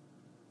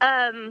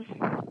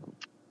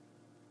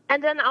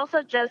then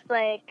also just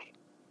like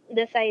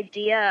this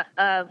idea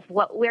of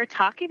what we're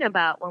talking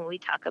about when we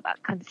talk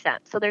about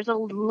consent. So there's a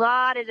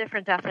lot of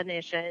different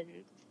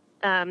definitions.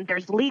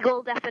 There's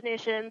legal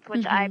definitions,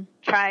 which I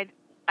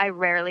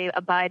rarely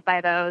abide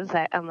by those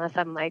unless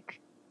I'm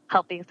like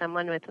helping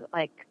someone with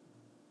like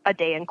a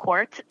day in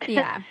court.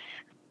 Yeah.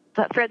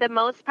 But for the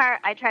most part,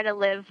 I try to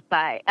live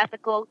by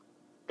ethical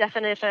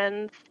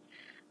definitions.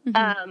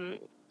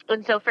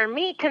 And so for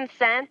me,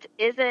 consent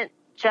isn't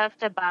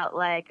just about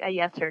like a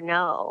yes or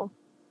no.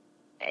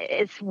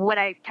 It's what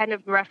I kind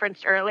of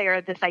referenced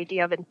earlier, this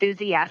idea of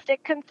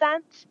enthusiastic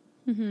consent.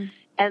 Mm-hmm.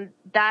 And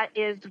that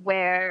is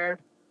where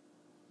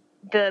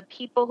the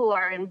people who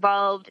are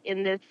involved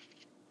in this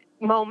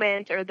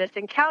moment or this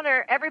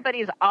encounter,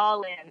 everybody's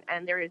all in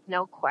and there is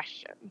no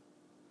question.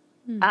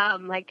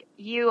 Like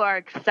you are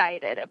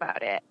excited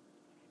about it.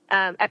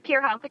 At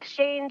Peer Health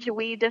Exchange,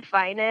 we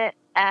define it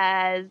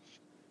as,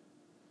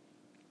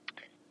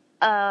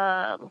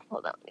 hold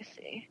on, let me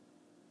see.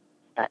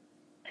 I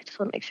just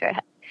want to make sure I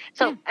have.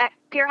 So at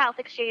Peer Health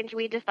Exchange,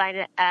 we define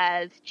it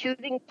as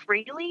choosing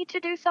freely to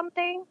do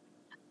something,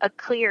 a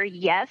clear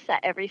yes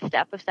at every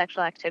step of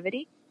sexual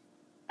activity.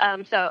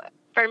 So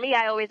for me,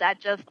 I always add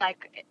just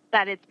like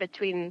that it's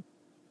between,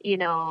 you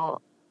know,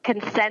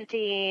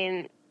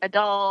 consenting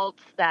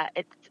adults, that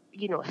it's,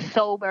 you know,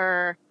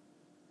 sober.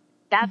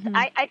 That's,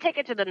 I take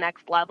it to the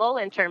next level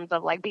in terms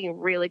of like being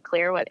really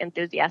clear what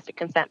enthusiastic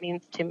consent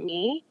means to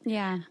me.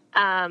 Yeah.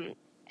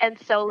 And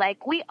so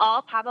like we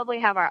all probably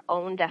have our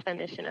own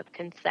definition of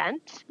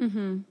consent. Which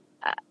is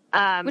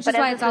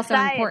why it's also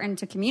important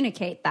to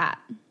communicate that.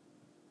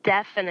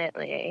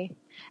 Definitely.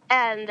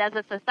 And as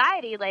a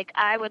society, like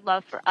I would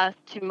love for us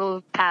to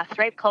move past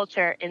rape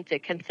culture into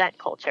consent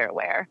culture,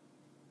 where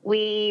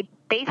we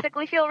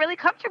basically feel really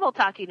comfortable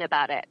talking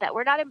about it, that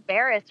we're not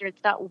embarrassed or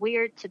it's not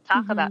weird to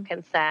talk about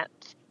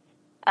consent,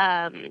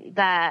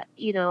 that,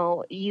 you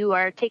know, you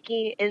are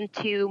taking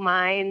into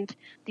mind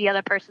the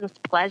other person's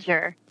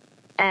pleasure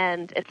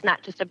and it's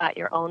not just about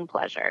your own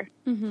pleasure.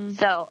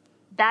 So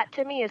that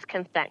to me is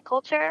consent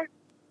culture,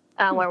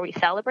 where we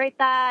celebrate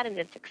that and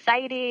it's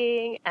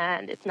exciting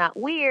and it's not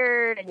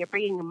weird and you're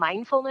bringing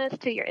mindfulness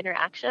to your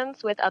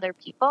interactions with other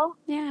people.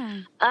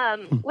 Yeah.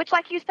 Which,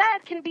 like you said,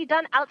 can be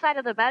done outside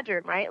of the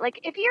bedroom, right?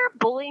 Like if you're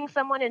bullying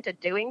someone into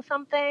doing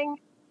something,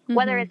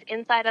 whether it's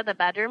inside of the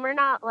bedroom or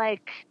not,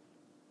 like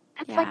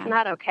that's like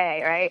not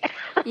okay, right?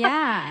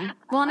 Yeah.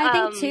 Well, and I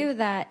think too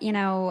that, you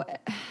know,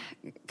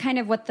 kind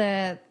of what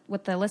the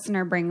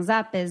listener brings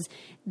up is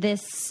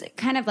this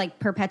kind of like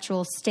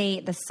perpetual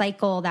state, the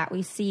cycle that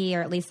we see,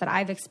 or at least that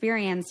I've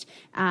experienced,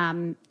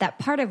 that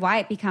part of why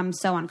it becomes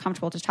so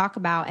uncomfortable to talk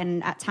about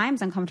and at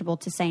times uncomfortable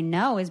to say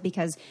no is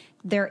because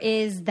there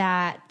is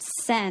that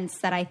sense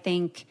that I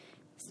think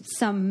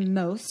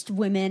most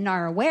women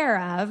are aware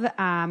of,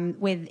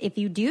 with if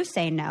you do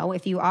say no,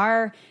 if you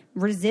are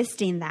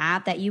resisting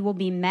that you will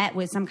be met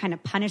with some kind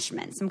of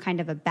punishment, some kind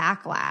of a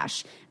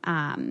backlash.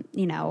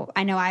 You know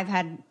I've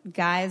had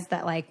guys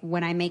that like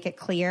when I make it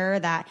clear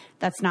that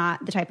that's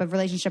not the type of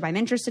relationship I'm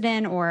interested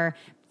in, or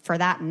for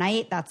that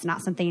night, that's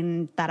not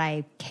something that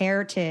I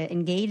care to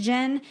engage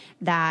in,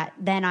 that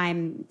then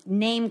I'm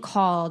name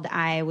called.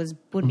 I would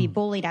be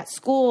bullied at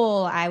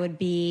school. I would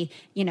be,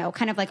 you know,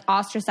 kind of like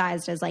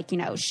ostracized as like, you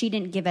know, she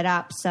didn't give it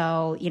up.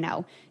 So, you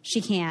know,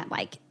 she can't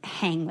like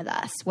hang with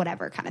us,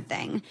 whatever kind of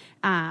thing.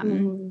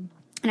 And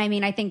I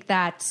mean, I think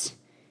that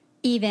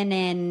even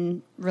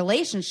in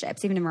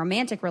relationships, even in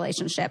romantic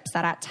relationships,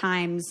 that at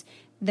times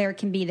there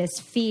can be this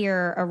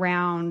fear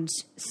around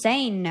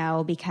saying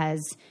no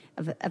because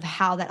of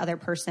how that other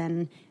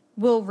person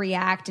will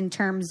react in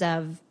terms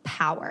of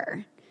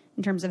power,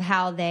 in terms of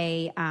how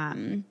they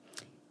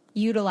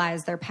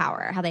utilize their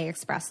power, how they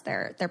express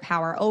their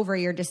power over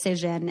your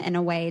decision in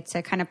a way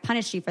to kind of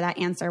punish you for that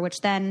answer,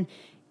 which then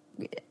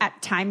at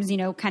times, you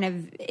know, kind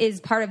of is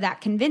part of that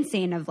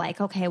convincing of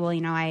like, okay, well,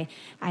 you know,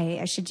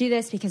 I should do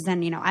this because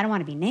then, you know, I don't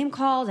want to be name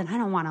called and I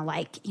don't want to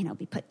like, you know,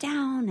 be put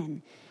down.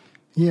 And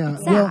yeah,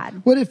 well,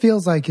 what it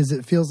feels like is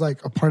it feels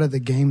like a part of the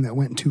game that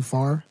went too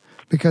far.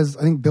 Because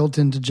I think built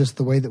into just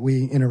the way that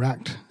we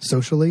interact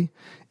socially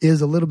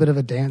is a little bit of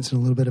a dance and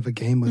a little bit of a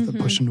game with the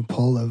push and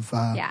pull of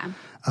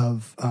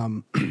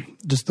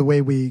just the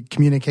way we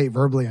communicate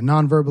verbally and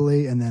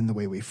non-verbally, and then the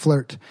way we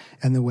flirt,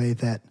 and the way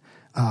that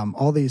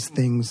all these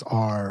things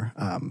are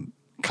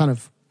kind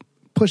of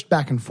pushed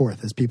back and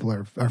forth as people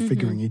are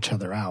figuring each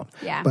other out.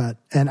 Yeah.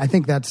 And I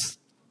think that's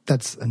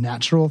a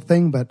natural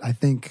thing, but I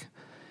think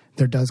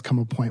there does come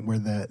a point where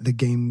the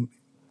game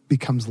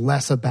becomes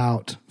less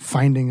about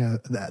finding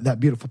that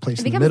beautiful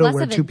place in the middle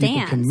where two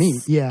people can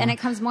meet. Yeah. And it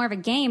becomes more of a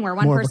game where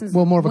one person's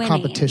more of a winning.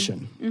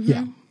 competition.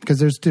 Yeah. Because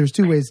there's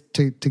two ways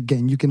to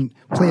game. You can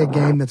play a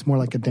game that's more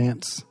like a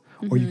dance,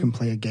 or you can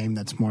play a game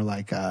that's more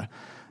like like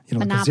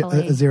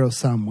a zero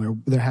sum, where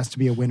there has to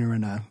be a winner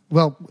and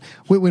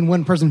when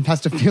one person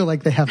has to feel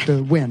like they have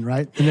to win,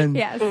 right? And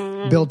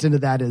then built into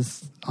that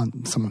is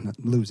someone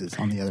that loses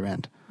on the other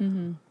end.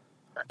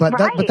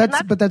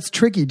 But that's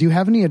tricky. Do you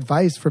have any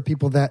advice for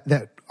people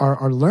that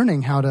are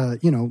learning how to,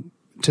 you know,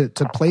 to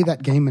play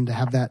that game and to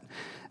have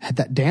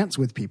that dance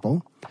with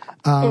people?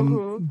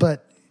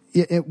 But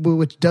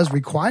which does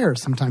require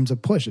sometimes a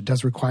push. It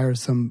does require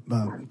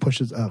some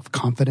pushes of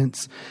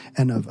confidence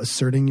and of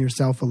asserting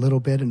yourself a little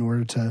bit in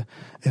order to,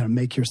 you know,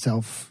 make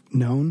yourself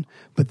known.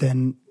 But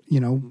then, you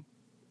know,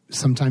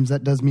 sometimes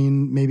that does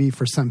mean maybe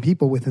for some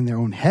people within their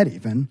own head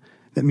even,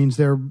 that means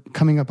they're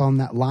coming up on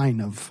that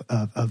line of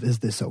is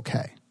this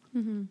okay?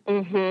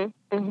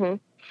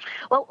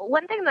 Well,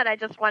 one thing that I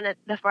just wanted,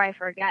 before I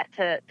forget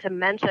to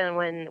mention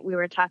when we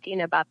were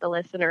talking about the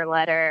listener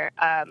letter,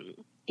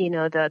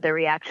 the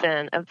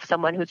reaction of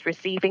someone who's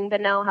receiving the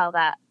no, how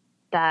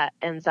that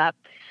ends up.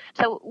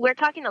 So we're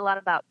talking a lot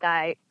about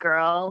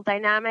guy-girl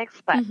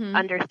dynamics, but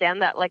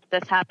understand that like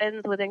this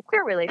happens within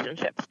queer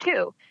relationships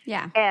too.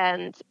 Yeah.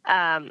 And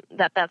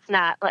that's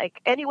not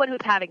like anyone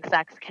who's having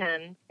sex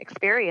can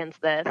experience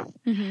this.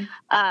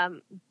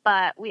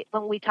 But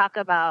when we talk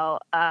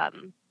about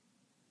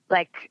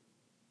like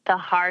the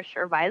harsh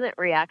or violent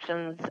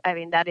reactions, I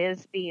mean, that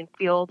is being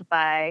fueled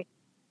by,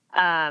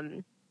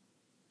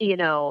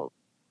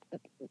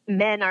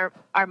 men are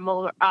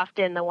more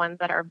often the ones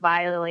that are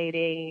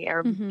violating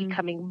or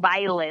becoming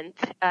violent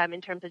in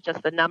terms of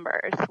just the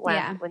numbers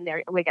when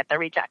we get the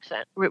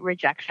rejection, or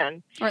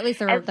at least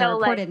the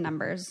reported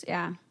numbers.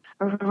 Yeah.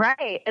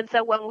 Right. And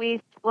so when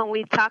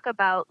we talk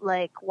about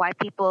like why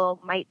people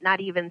might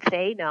not even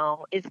say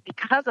no is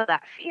because of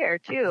that fear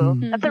too.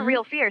 That's a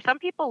real fear. Some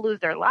people lose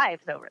their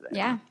lives over this.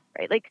 Yeah.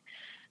 Right. Like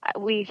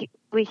we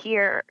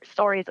hear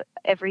stories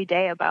every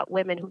day about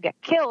women who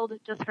get killed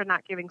just for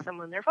not giving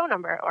someone their phone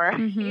number or,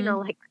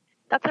 like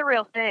that's a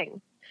real thing.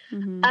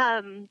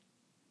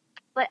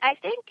 But I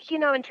think,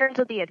 in terms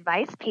of the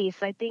advice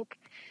piece, I think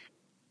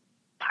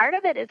part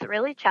of it is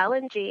really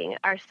challenging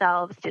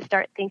ourselves to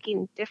start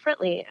thinking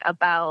differently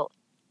about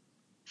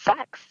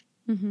sex.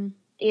 And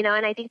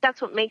I think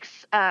that's what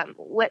makes,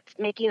 what's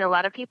making a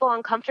lot of people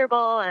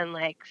uncomfortable and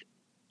like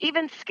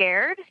even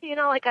scared,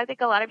 like I think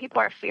a lot of people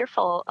are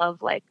fearful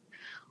of like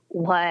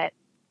what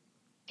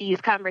these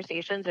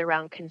conversations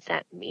around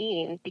consent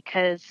mean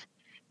because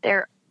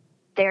there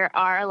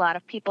are a lot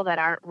of people that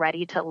aren't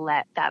ready to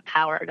let that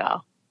power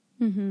go.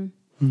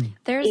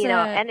 There's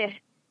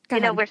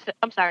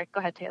I'm sorry, go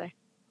ahead, Taylor.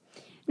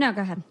 No,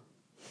 go ahead.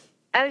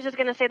 I was just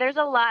going to say there's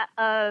a lot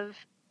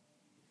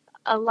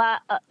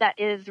that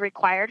is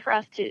required for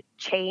us to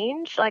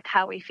change, like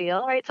how we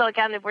feel, right? So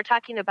again, if we're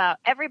talking about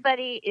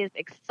everybody is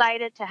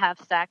excited to have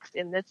sex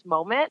in this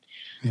moment,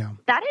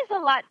 that is a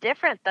lot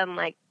different than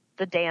like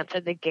the dance or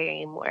the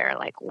game where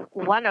like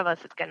one of us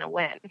is going to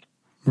win.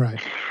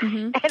 Right.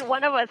 And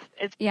one of us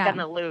is going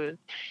to lose.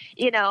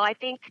 I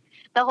think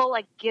the whole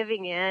like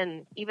giving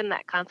in, even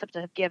that concept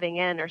of giving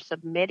in or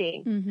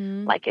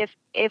submitting, like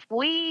if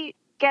we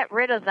get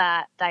rid of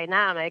that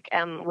dynamic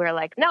and we're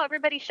like, no,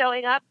 everybody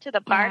showing up to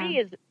the party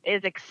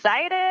is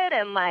excited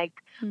and like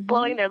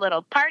blowing their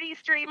little party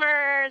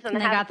streamers and they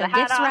got their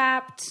gifts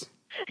wrapped.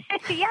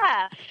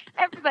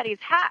 Everybody's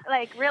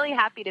really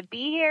happy to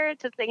be here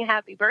to sing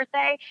happy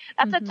birthday.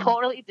 That's a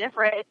totally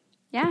different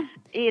and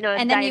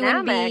then dynamic. You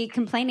wouldn't be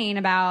complaining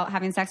about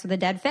having sex with a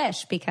dead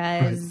fish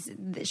because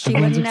she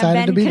Everyone's wouldn't have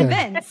been excited to be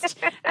convinced.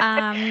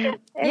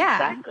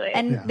 Exactly.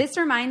 And this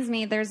reminds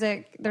me, there's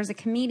a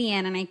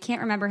comedian, and I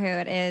can't remember who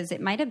it is. It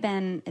might have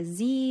been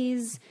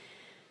Aziz.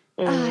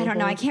 I don't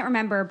know. I can't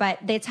remember, but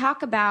they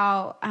talk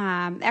about,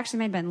 actually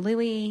might have been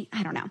Louis.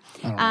 I don't know.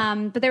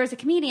 But there was a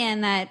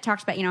comedian that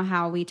talked about,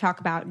 how we talk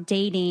about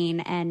dating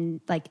and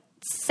like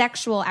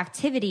sexual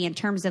activity in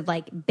terms of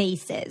like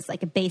bases,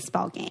 like a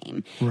baseball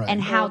game,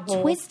 and how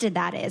twisted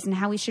that is, and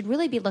how we should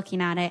really be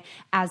looking at it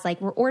as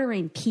like we're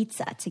ordering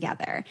pizza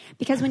together.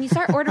 Because when you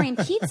start ordering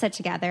pizza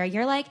together,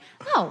 you're like,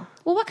 oh,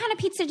 well, what kind of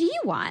pizza do you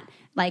want?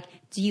 Like,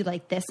 do you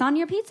like this on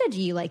your pizza?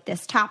 Do you like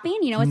this topping?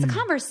 It's a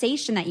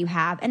conversation that you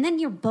have, and then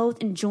you're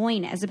both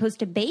enjoying it, as opposed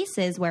to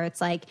bases where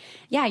it's like,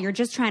 you're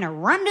just trying to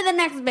run to the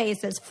next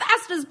base as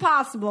fast as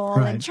possible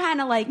and trying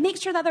to like make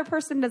sure the other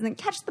person doesn't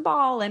catch the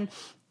ball and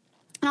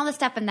all this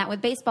stuff. And that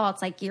with baseball,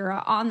 it's like you're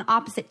on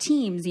opposite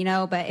teams,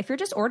 but if you're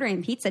just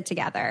ordering pizza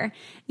together,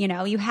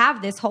 you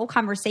have this whole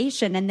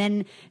conversation, and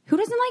then who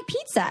doesn't like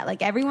pizza?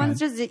 Like everyone's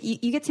just,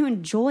 you get to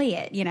enjoy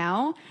it,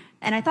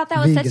 And I thought that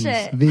was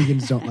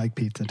vegans don't like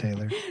pizza,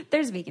 Taylor.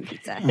 There's vegan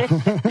pizza.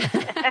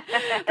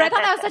 But I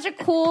thought that was such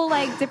a cool,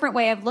 like, different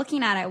way of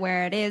looking at it,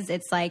 where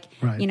it's like,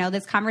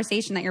 this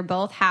conversation that you're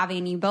both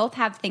having. You both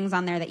have things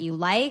on there that you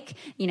like.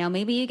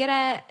 Maybe you get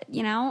a,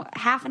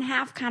 half and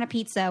half kind of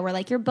pizza where,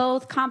 like, you're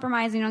both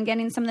compromising on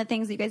getting some of the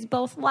things that you guys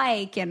both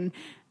like. And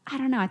I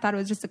don't know. I thought it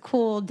was just a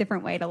cool,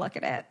 different way to look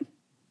at it.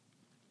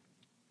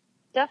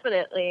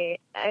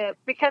 Definitely.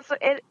 Because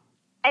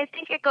I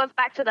think it goes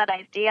back to that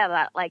idea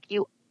that, like,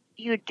 you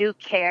do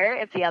care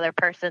if the other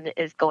person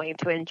is going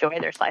to enjoy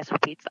their slice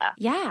of pizza.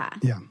 Yeah.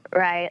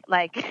 Right?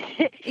 Like,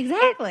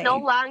 exactly. It's no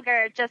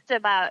longer just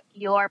about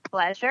your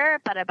pleasure,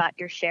 but about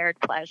your shared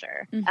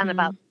pleasure and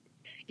about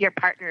your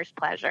partner's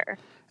pleasure.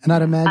 And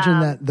I'd imagine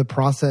that the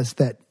process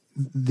that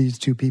these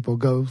two people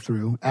go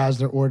through as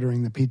they're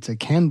ordering the pizza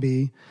can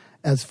be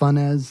as fun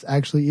as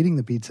actually eating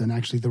the pizza, and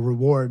actually the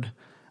reward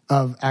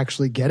of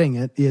actually getting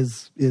it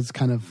is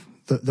kind of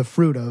the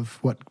fruit of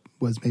what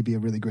was maybe a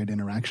really great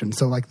interaction.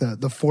 So like the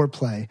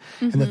foreplay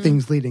and the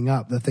things leading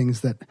up, the things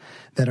that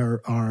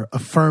are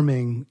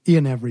affirming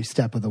in every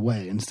step of the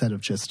way, instead of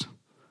just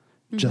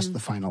the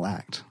final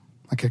act.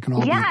 Like it can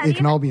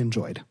all be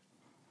enjoyed.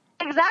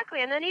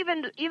 Exactly. And then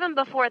even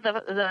before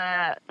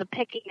the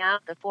picking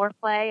up, the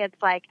foreplay,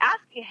 it's like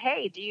asking,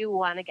 hey, do you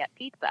want to get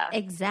pizza?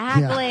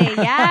 Exactly.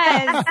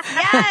 Yeah.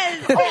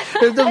 Yes.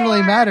 It doesn't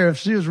really matter if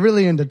she was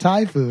really into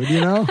Thai food,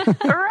 you know?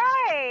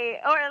 Right.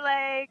 Or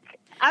like,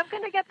 I'm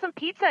going to get some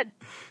pizza.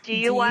 Do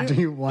you want some?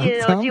 do you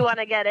want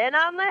to get in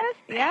on this?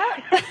 Yeah.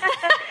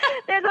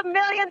 There's a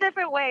million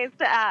different ways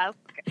to ask.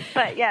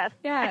 But yes.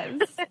 Yes.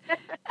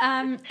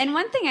 And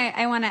one thing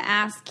I want to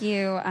ask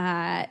you,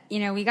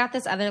 we got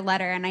this other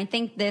letter, and I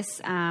think this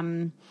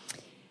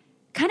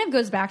kind of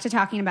goes back to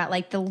talking about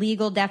like the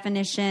legal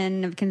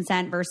definition of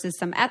consent versus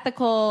some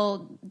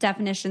ethical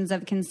definitions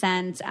of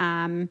consent.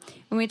 When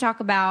we talk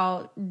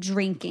about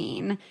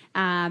drinking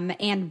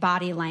and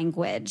body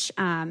language,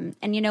 and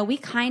we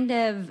kind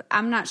of,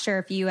 I'm not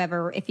sure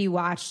if you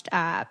watched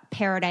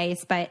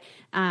Paradise, but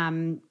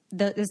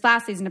this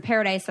last season of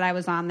Paradise that I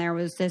was on, there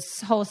was this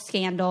whole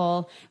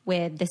scandal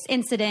with this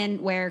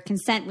incident where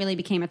consent really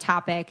became a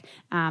topic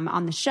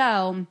on the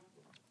show.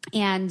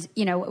 And,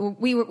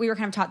 we were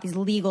kind of taught these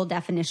legal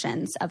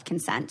definitions of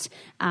consent.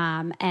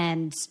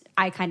 And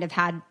I kind of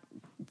had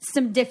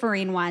some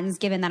differing ones,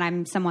 given that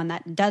I'm someone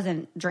that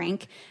doesn't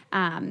drink.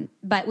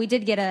 But we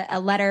did get a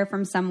letter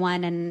from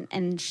someone,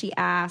 and she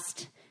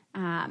asked,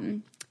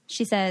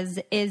 she says,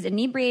 is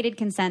inebriated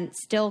consent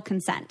still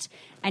consent?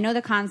 I know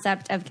the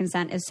concept of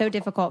consent is so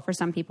difficult for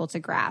some people to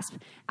grasp.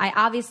 I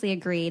obviously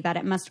agree that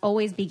it must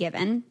always be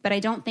given, but I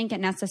don't think it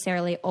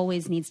necessarily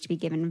always needs to be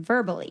given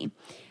verbally.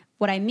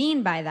 What I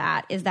mean by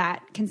that is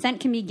that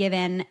consent can be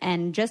given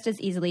and just as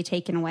easily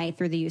taken away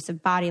through the use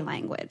of body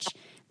language.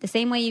 The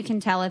same way you can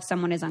tell if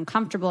someone is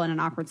uncomfortable in an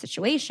awkward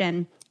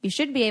situation, you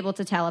should be able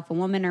to tell if a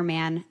woman or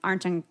man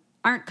aren't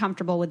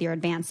comfortable with your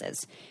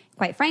advances.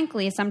 Quite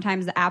frankly,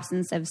 sometimes the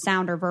absence of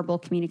sound or verbal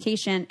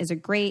communication is a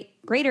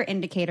greater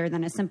indicator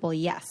than a simple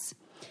yes.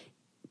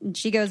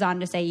 She goes on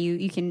to say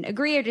you can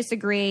agree or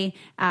disagree,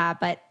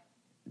 but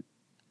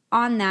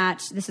on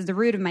that, this is the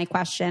root of my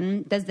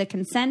question. Does the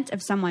consent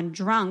of someone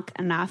drunk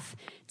enough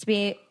to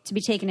be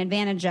taken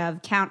advantage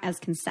of count as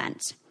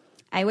consent?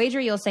 I wager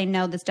you'll say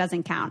no, this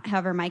doesn't count.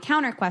 However, my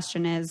counter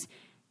question is,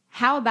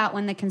 how about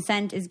when the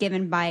consent is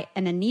given by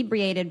an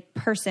inebriated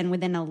person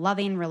within a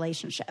loving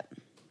relationship?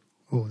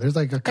 Oh, there's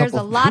like a couple. There's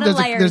a lot of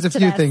layers. There's a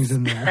few this. things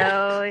in there.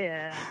 Oh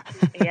yeah,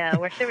 yeah.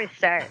 Where should we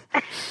start?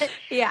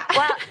 Yeah.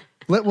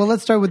 Well,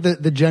 let's start with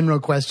the general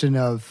question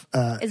of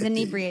is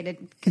inebriated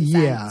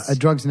consent? Yeah,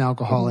 drugs and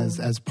alcohol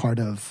as part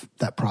of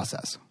that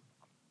process.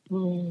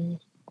 I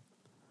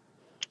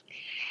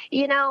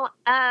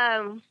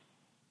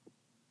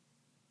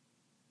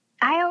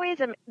always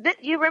am.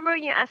 You remember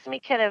when you asked me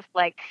kind of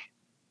like,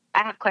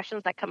 I have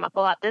questions that come up a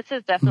lot. This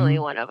is definitely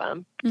one of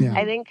them. Yeah.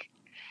 I think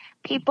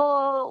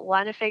people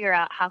want to figure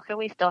out how can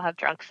we still have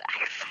drunk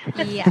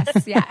sex.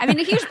 Yes, yeah. I mean,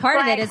 a huge part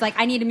of it is like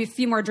I need a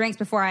few more drinks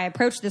before I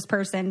approach this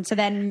person to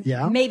then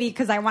maybe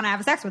because I want to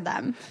have sex with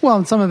them. Well,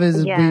 and some of it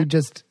is we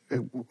just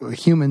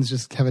humans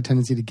just have a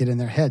tendency to get in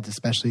their heads,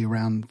 especially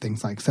around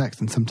things like sex,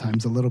 and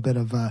sometimes a little bit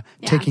of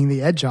taking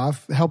the edge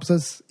off helps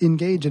us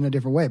engage in a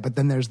different way. But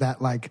then there's that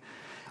like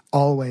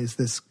always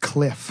this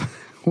cliff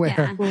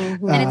where and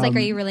it's like, are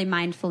you really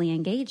mindfully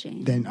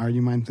engaging? Then are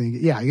you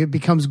mindfully? Yeah, it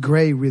becomes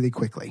gray really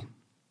quickly.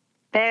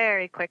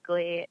 Very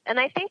quickly. And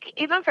I think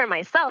even for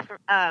myself,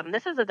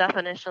 this is a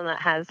definition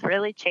that has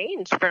really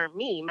changed for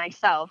me,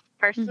 myself,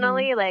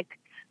 personally. Like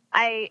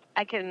I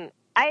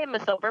am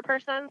a sober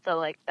person, so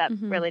like that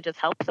really just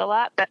helps a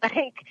lot. But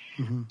like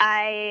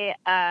I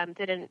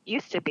didn't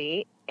used to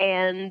be.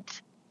 And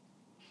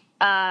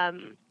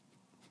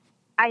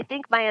I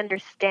think my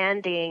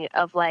understanding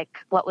of like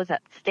what was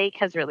at stake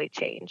has really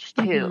changed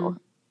too.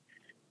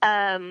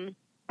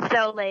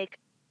 So like,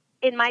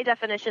 in my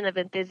definition of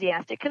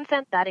enthusiastic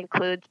consent, that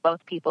includes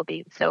both people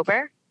being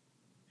sober.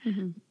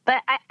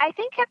 But I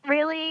think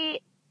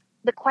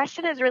the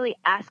question is really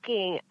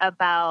asking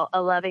about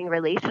a loving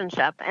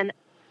relationship. And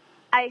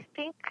I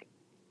think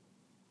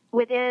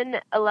within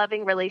a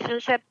loving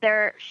relationship,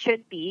 there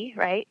should be,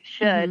 right?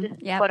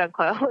 Quote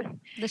unquote,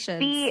 the shoulds.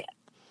 Be,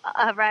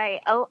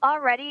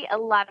 already a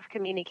lot of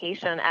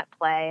communication at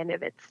play. And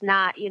if it's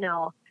not,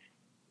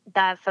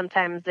 that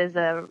sometimes is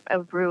a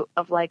root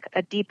of like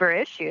a deeper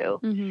issue.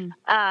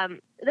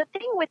 The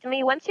thing with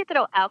me, once you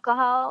throw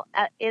alcohol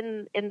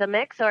in the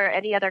mix or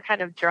any other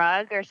kind of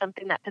drug or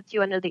something that puts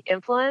you under the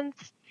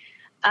influence,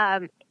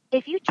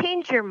 if you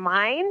change your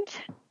mind,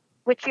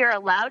 which you're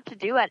allowed to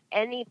do at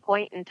any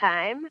point in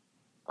time,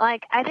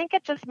 like I think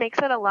it just makes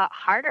it a lot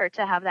harder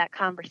to have that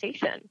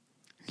conversation,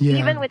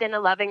 even within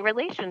a loving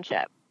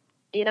relationship.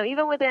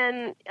 Even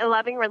within a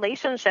loving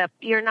relationship,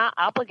 you're not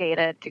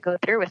obligated to go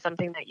through with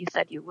something that you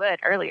said you would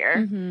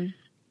earlier.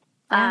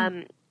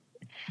 And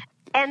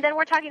then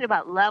we're talking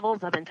about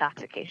levels of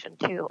intoxication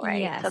too,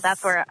 right? Yes. So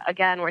that's where,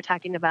 again, we're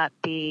talking about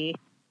the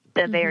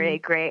very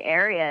gray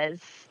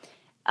areas.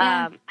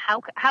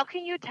 How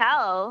can you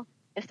tell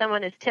if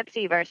someone is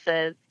tipsy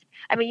versus,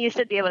 I mean, you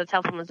should be able to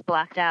tell someone's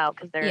blacked out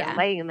because they're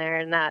laying there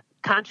and not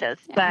conscious,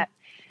 but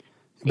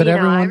But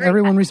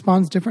everyone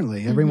responds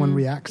differently. Everyone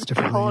reacts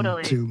differently.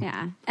 Totally.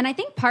 Yeah. And I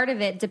think part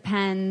of it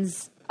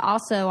depends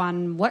also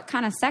on what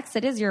kind of sex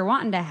it is you're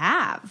wanting to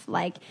have.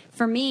 Like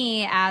for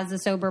me as a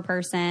sober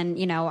person,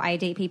 you know, I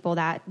date people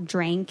that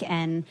drink,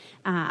 and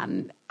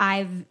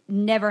I've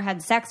never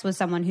had sex with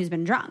someone who's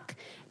been drunk,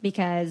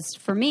 because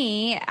for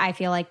me, I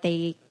feel like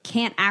they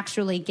can't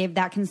actually give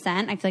that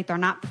consent. I feel like they're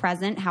not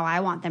present how I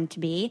want them to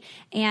be.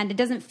 And it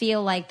doesn't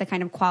feel like the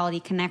kind of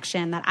quality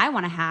connection that I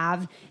want to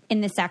have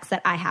in the sex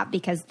that I have,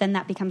 because then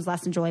that becomes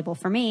less enjoyable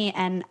for me.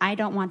 And I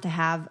don't want to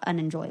have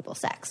unenjoyable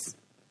sex.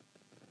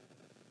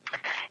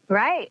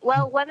 Right.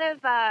 Well, one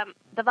of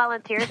the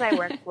volunteers I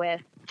worked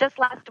with just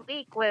last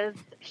week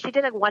she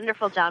did a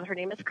wonderful job. Her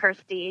name is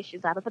Kirsty.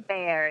 She's out of the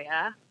Bay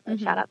Area.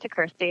 Shout out to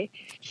Kirsty.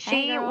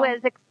 She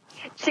was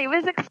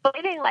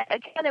explaining, like,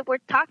 again, if we're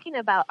talking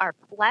about our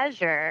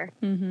pleasure,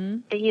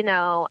 you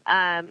know,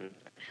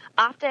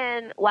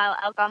 often while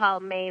alcohol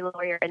may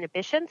lower your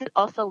inhibitions, it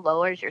also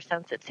lowers your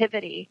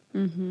sensitivity.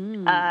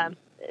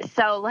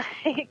 So,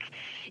 like,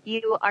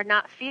 you are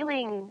not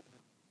feeling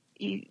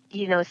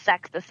you know,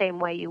 sex the same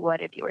way you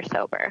would if you were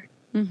sober.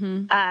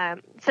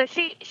 So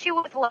she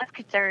was less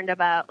concerned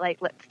about, like,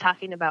 let's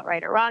talking about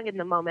right or wrong in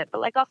the moment, but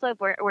like also if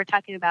we're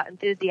talking about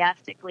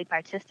enthusiastically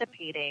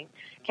participating,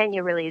 can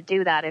you really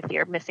do that if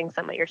you're missing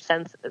some of your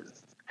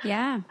senses?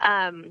 Yeah.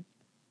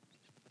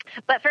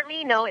 But for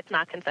me, no, it's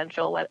not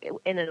consensual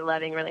in a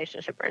loving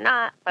relationship or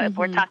not. But if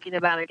we're talking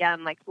about,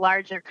 again, like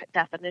larger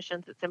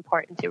definitions, it's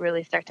important to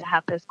really start to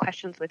have those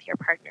questions with your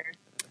partner,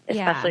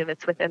 especially if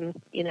it's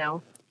within, you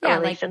know, a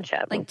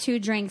relationship. Like 2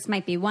 drinks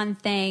might be one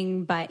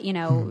thing, but, you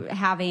know,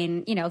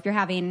 having, you know, if you're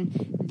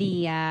having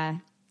the,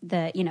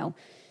 you know,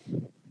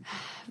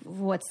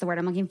 what's the word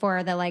I'm looking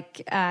for? The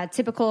like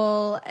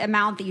typical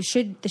amount that you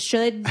should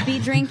be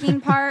drinking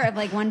part of,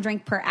 like 1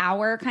 drink per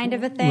hour kind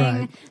of a thing.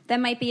 Right.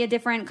 That might be a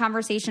different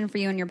conversation for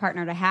you and your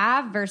partner to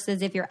have,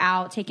 versus if you're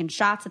out taking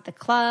shots at the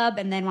club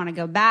and then want to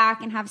go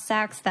back and have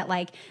sex, that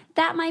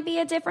might be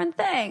a different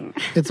thing.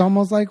 It's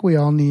almost like we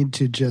all need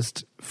to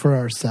just, for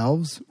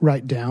ourselves,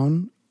 write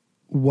down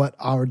what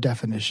our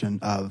definition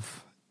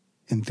of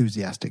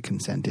enthusiastic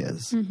consent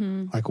is.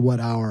 Like what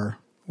our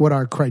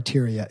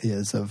criteria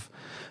is of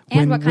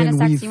and what kind of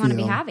sex you want to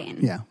be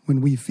having. Yeah,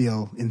 when we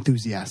feel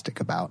enthusiastic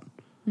about.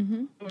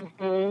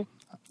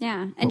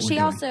 Yeah, and she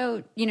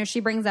also, you know, she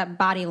brings up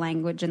body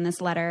language in this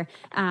letter,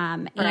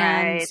 and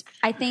I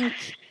think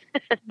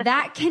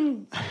that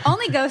can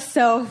only go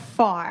so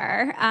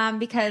far,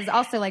 because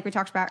also, like we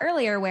talked about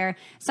earlier, where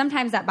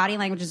sometimes that body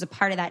language is a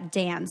part of that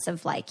dance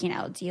of, like, you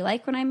know, do you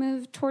like when I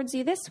move towards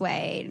you this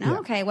way? No,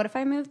 okay, what if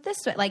I move this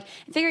way? Like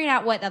figuring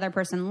out what the other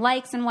person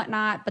likes and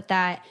whatnot, but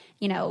that,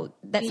 you know,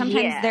 that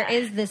sometimes there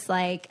is this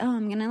like, oh,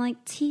 I'm gonna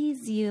like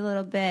tease you a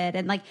little bit,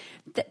 and like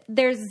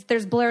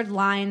there's blurred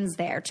lines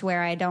there to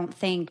where I don't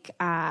think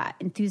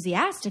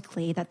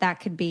enthusiastically that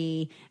could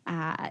be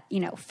you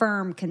know,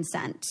 firm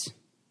consent.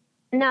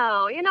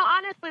 No, you know,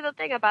 honestly, the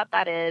thing about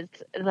that is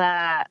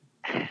that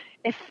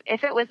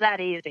if it was that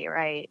easy,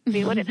 right,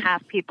 we wouldn't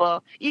have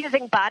people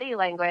using body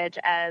language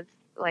as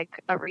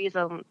like a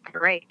reason for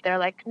rape. They're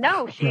like,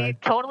 no, she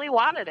totally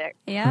wanted it.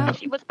 Yeah,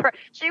 she was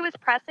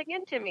pressing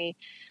into me.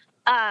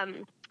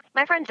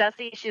 My friend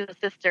Jessie, she's a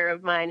sister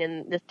of mine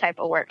in this type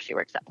of work. She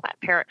works at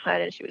Planned Parenthood,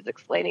 and she was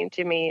explaining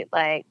to me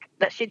like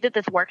that she did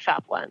this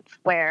workshop once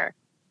where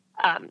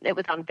it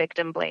was on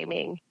victim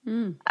blaming.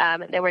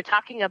 And they were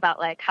talking about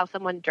like how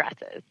someone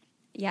dresses.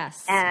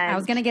 Yes. And I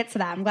was going to get to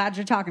that. I'm glad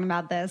you're talking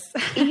about this.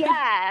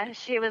 Yeah.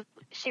 She was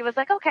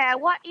like, okay, I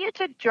want you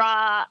to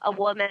draw a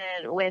woman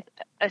with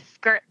a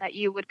skirt that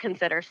you would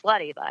consider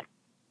slutty, like.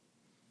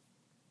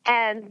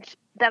 And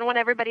then when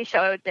everybody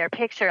showed their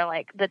picture,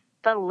 like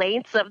the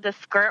lengths of the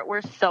skirt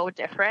were so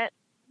different.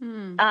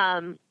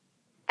 And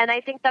I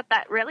think that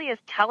really is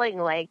telling,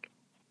 like,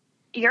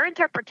 your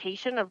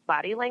interpretation of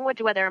body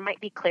language, whether it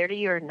might be clear to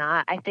you or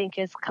not, I think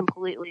is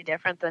completely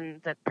different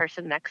than the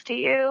person next to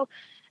you.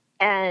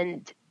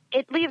 And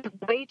it leaves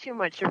way too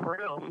much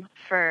room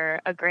for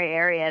a gray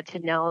area to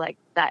know, like,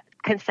 that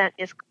consent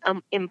is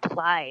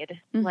implied.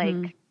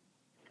 Like,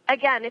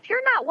 again, if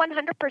you're not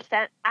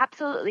 100%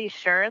 absolutely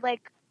sure,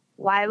 like,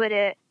 why would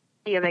it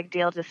be a big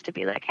deal just to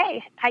be like,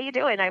 hey, how you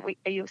doing? Are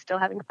you still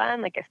having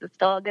fun? Like, is it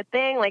still a good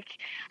thing? Like,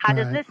 how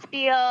does this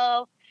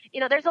feel? You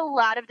know, there's a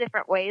lot of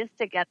different ways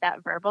to get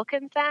that verbal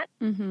consent.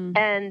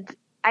 And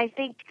I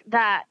think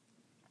that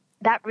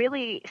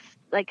really,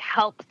 like,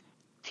 helps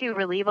to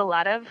relieve a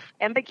lot of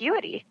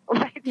ambiguity.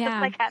 Like,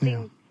 just like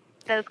having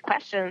those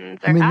questions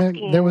or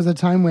asking. There was a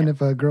time when if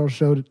a girl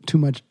showed too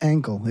much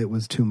ankle, it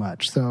was too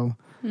much. So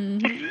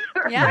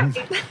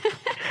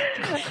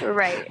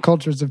right.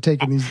 Cultures have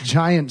taken these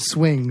giant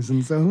swings,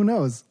 and so who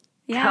knows?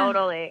 Yeah.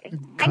 Totally.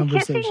 And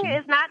kissing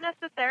is not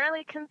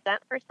necessarily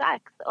consent for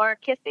sex, or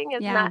kissing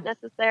is not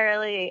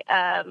necessarily,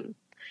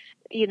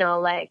 you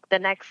know, like the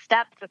next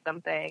step to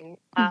something.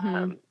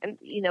 And,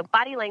 you know,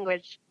 body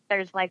language,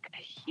 there's like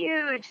a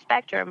huge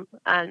spectrum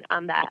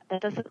on that.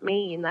 That doesn't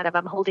mean that if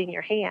I'm holding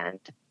your hand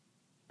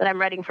that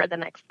I'm ready for the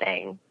next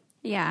thing.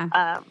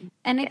 Yeah.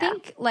 And I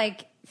think,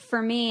 like,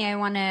 for me, I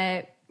want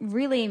to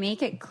really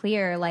make it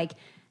clear. Like,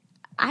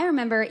 I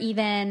remember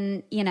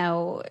even,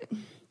 I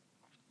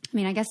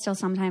mean, I guess still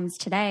sometimes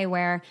today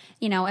where,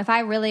 if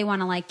I really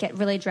want to like get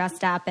really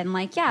dressed up and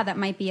like, yeah, that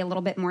might be a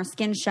little bit more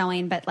skin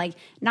showing, but like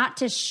not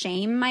to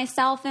shame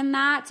myself in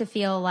that, to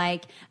feel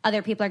like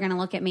other people are going to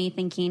look at me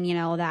thinking,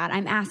 that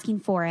I'm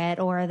asking for it,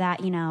 or that,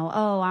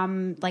 oh,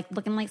 I'm like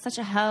looking like such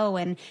a hoe.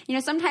 And,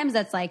 sometimes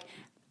that's like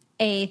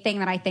a thing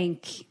that I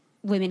think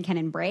women can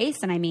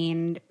embrace. And I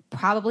mean,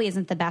 probably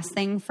isn't the best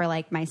thing for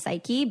like my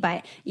psyche,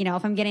 but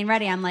if I'm getting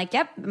ready, I'm like,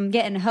 yep, I'm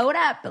getting hoed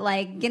up,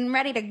 like getting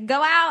ready to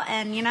go out,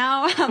 and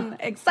I'm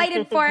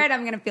excited for it.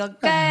 I'm going to feel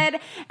good.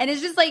 And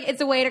it's just like,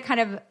 it's a way to kind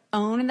of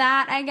own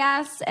that, I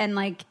guess. And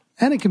like,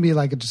 and it can be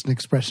like just an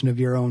expression of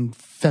your own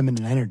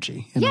feminine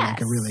energy in yes.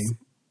 like a really,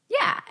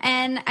 yeah.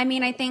 And I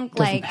mean, I think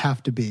doesn't like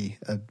have to be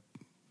a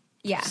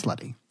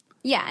slutty.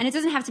 Yeah, and it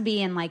doesn't have to be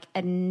in like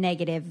a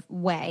negative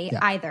way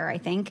either, I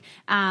think.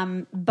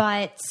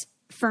 But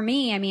for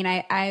me, I mean,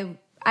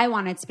 I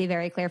want it to be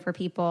very clear for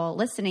people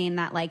listening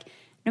that like,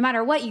 no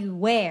matter what you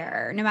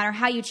wear, no matter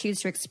how you choose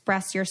to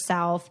express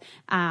yourself,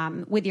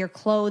 with your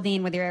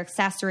clothing, with your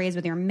accessories,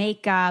 with your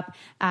makeup,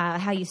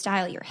 how you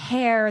style your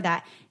hair,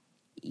 that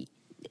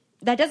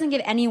doesn't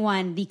give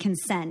anyone the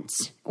consent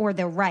or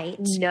the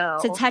right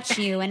to touch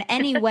you in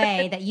any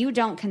way that you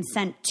don't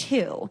consent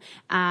to.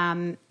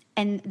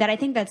 And that I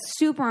think that's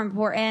super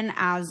important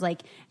as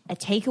like a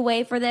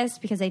takeaway for this,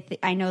 because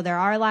I know there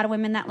are a lot of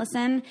women that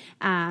listen,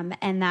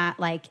 and that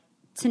like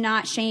to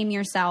not shame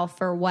yourself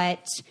for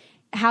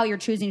how you're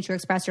choosing to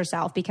express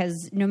yourself,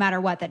 because no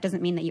matter what, that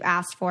doesn't mean that you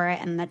asked for it,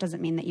 and that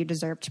doesn't mean that you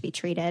deserve to be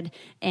treated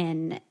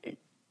in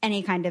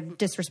any kind of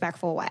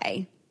disrespectful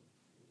way.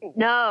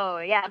 No,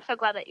 yeah, I'm so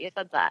glad that you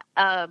said that.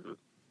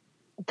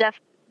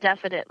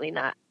 Definitely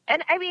not.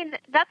 And I mean,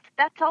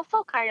 that's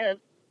also kind of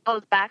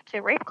goes back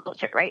to rape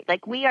culture, right?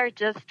 Like, we are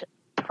just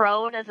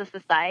prone as a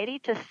society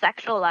to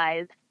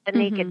sexualize the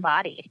naked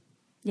body.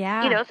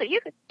 Yeah. So you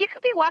could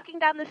be walking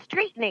down the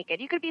street naked.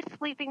 You could be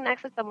sleeping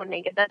next to someone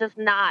naked. That does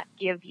not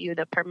give you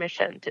the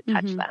permission to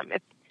touch them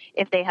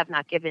if they have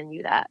not given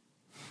you that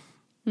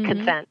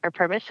consent or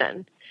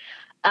permission.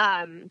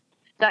 So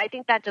I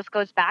think that just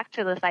goes back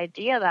to this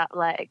idea that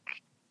like,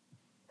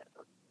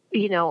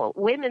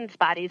 women's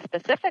bodies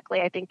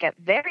specifically, I think, get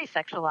very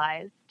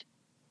sexualized.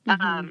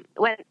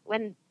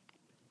 When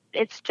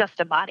it's just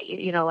a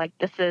body, like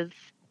this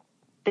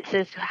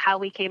is how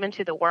we came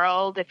into the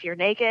world. If you're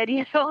naked,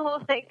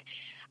 like,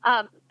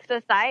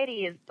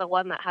 society is the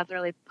one that has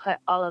really put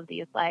all of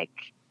these like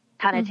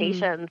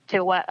connotations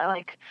to what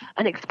like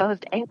an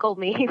exposed ankle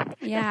means.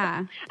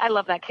 Yeah. I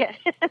love that kid.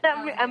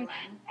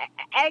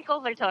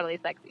 Ankles are totally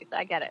sexy, so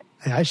I get it.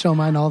 Hey, I show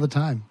mine all the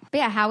time. But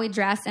yeah, how we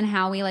dress and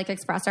how we like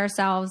express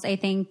ourselves, I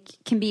think,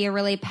 can be a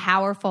really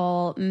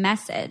powerful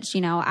message.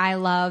 I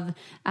love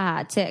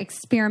to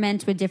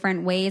experiment with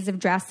different ways of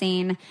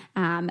dressing.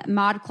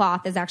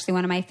 ModCloth is actually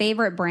one of my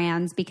favorite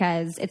brands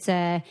because it's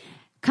a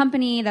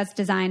company that's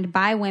designed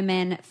by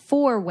women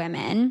for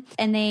women,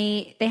 and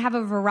they have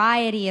a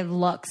variety of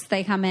looks.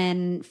 They come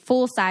in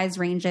full size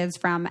ranges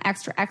from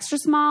extra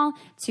small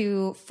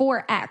to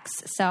 4X.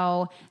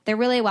 So they're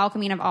really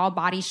welcoming of all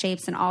body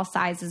shapes and all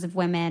sizes of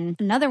women.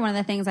 Another one of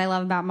the things I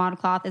love about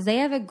ModCloth is they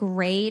have a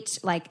great,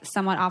 like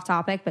somewhat off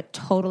topic, but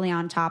totally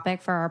on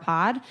topic for our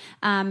pod,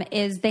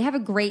 is they have a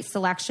great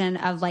selection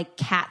of like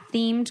cat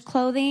themed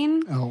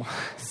clothing. Oh.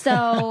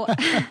 So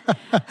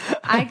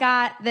I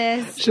got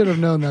this. Should have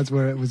known that's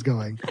where it was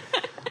going.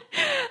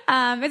 It's a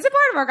part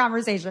of our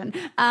conversation.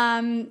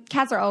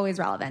 Cats are always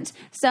relevant.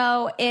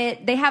 So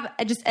they have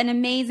just an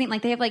amazing,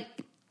 like they have like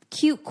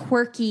cute,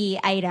 quirky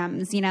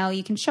items.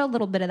 You can show a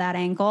little bit of that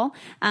ankle.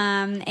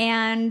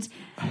 And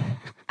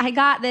I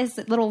got this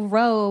little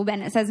robe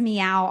and it says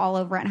meow all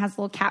over it and has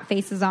little cat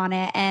faces on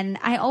it. And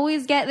I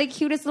always get the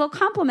cutest little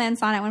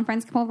compliments on it when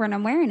friends come over and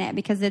I'm wearing it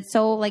because it's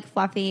so like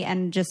fluffy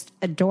and just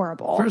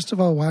adorable. First of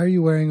all, why are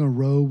you wearing a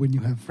robe when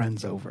you have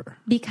friends over?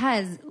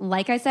 Because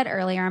like I said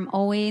earlier, I'm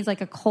always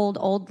like a cold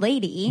old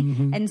lady.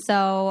 And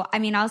so, I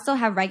mean, I'll still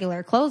have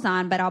regular clothes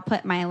on, but I'll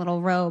put my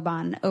little robe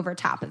on over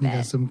top of You it.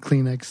 got some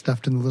Kleenex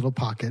stuffed in the little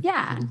pocket.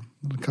 Yeah.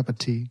 Little cup of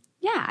tea.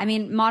 Yeah, I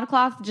mean,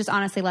 ModCloth just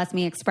honestly lets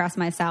me express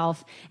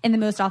myself in the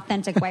most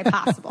authentic way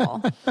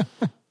possible.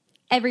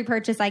 Every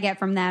purchase I get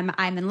from them,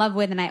 I'm in love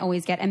with, and I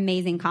always get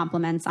amazing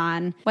compliments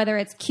on. Whether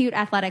it's cute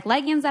athletic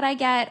leggings that I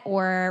get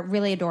or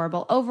really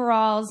adorable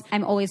overalls,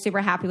 I'm always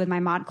super happy with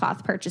my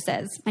ModCloth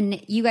purchases. And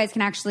you guys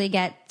can actually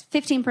get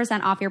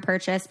 15% off your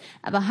purchase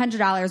of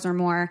 $100 or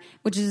more,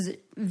 which is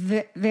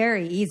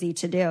very easy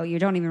to do. You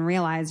don't even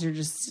realize you're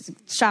just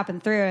shopping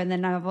through, and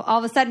then all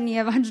of a sudden you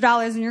have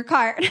 $100 in your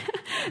cart.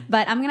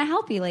 But I'm going to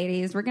help you,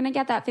 ladies. We're going to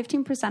get that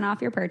 15%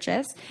 off your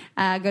purchase.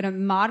 Go to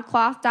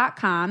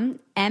modcloth.com,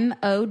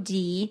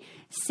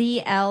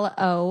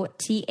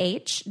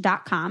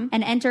 MODCLOTH.com,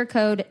 and enter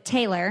code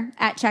Taylor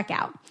at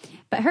checkout.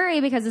 But hurry,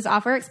 because this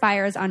offer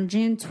expires on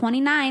June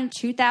 29,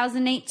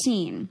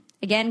 2018.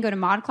 Again, go to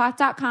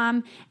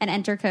modcloth.com and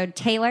enter code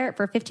Taylor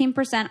for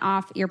 15%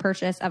 off your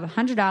purchase of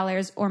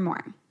 $100 or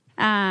more.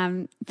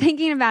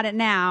 Thinking about it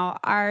now,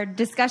 our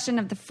discussion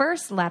of the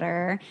first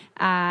letter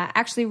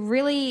actually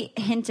really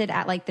hinted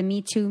at like the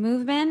Me Too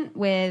movement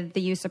with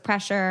the use of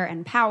pressure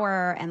and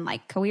power and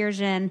like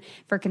coercion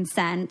for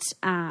consent.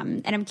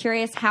 And I'm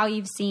curious how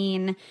you've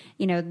seen,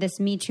 this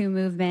Me Too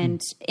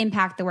movement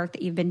impact the work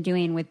that you've been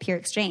doing with peer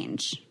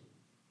exchange.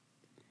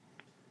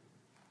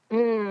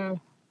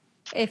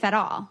 If at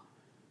all.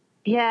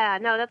 Yeah,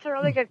 no, that's a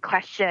really good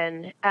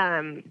question.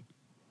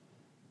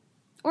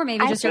 Or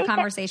maybe just your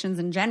conversations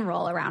in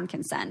general around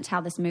consent,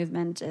 how this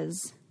movement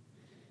is.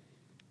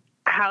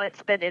 How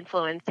it's been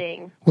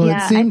influencing. Well,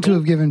 it seemed to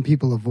have given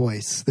people a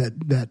voice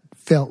that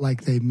felt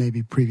like they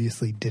maybe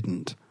previously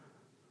didn't.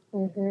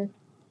 Mm-hmm.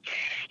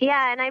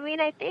 Yeah, and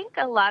I think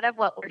a lot of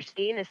what we're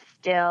seeing is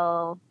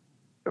still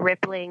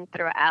rippling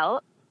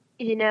throughout.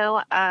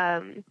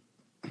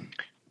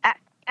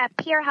 At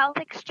Peer Health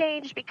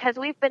Exchange, because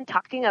we've been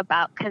talking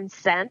about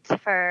consent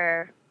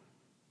for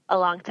a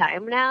long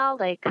time now.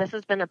 Like, this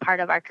has been a part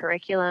of our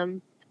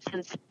curriculum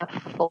since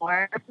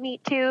before Me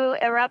Too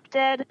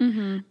erupted.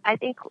 Mm-hmm. I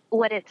think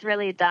what it's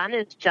really done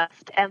is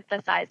just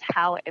emphasize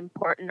how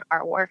important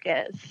our work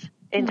is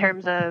in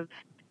terms of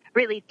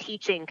really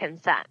teaching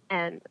consent.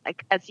 And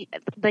like,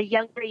 the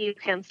younger you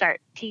can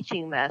start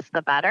teaching this,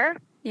 the better.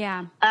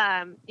 Yeah.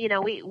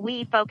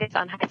 We focus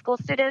on high school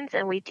students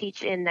and we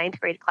teach in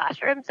 9th grade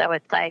classrooms. So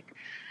it's like,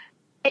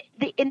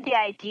 in the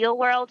ideal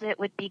world, it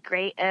would be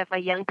great if a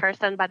young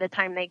person, by the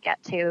time they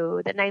get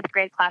to the 9th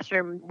grade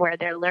classroom where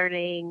they're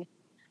learning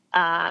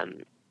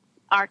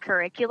our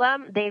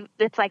curriculum,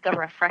 it's like a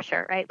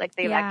refresher, right? Like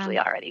they've actually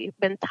already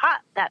been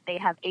taught that they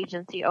have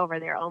agency over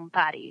their own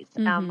bodies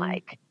and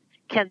like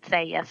can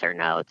say yes or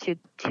no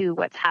to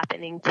what's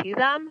happening to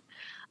them.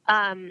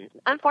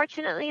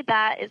 Unfortunately,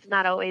 that is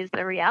not always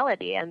the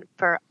reality. And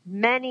for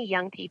many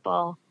young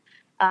people,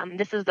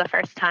 this is the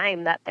first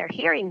time that they're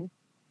hearing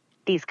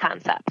these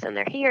concepts and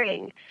they're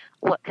hearing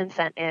what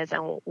consent is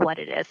and what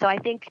it is. So I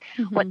think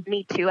what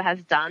Me Too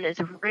has done is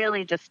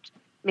really just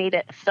made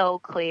it so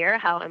clear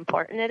how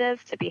important it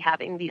is to be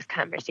having these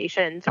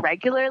conversations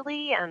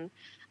regularly. And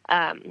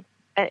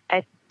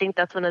I think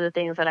that's one of the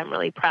things that I'm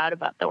really proud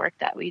about the work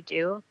that we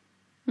do.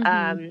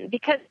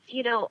 Because,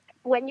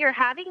 when you're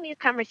having these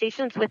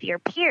conversations with your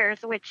peers,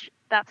 which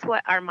that's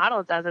what our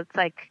model does, it's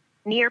like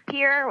near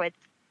peer with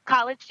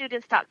college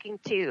students talking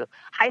to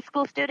high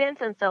school students.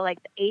 And so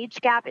like the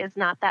age gap is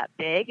not that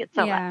big. It's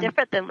a lot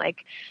different than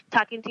like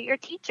talking to your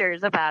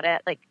teachers about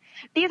it. Like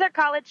these are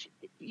college,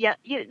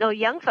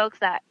 young folks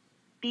that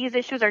these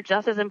issues are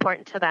just as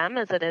important to them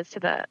as it is to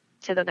the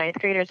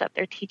 9th graders that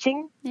they're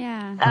teaching.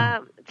 Yeah.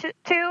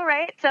 Too,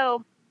 right?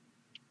 So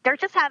they're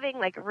just having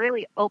like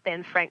really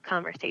open, frank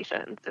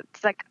conversations.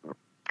 It's like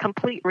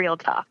complete real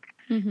talk.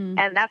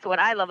 And that's what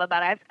I love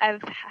about it.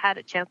 I've had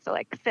a chance to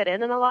like sit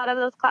in a lot of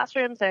those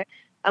classrooms.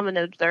 I'm an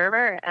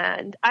observer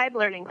and I'm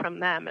learning from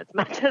them as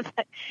much as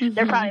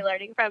they're probably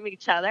learning from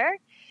each other.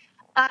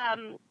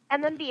 And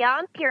then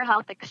beyond Peer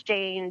Health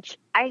Exchange,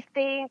 I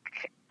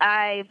think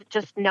I've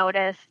just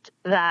noticed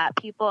that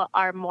people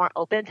are more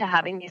open to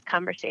having these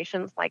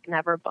conversations like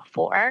never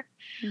before.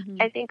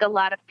 I think a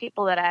lot of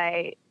people that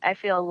I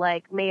feel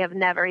like may have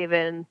never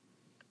even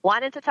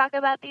wanted to talk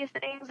about these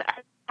things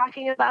are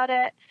talking about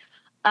it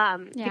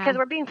because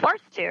we're being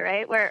forced to,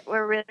 right? We're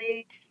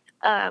really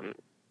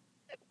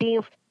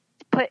being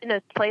put in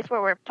a place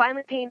where we're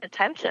finally paying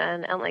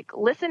attention and like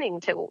listening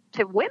to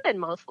women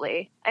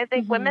mostly. I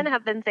think women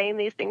have been saying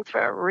these things for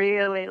a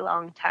really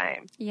long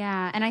time.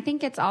 Yeah. And I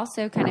think it's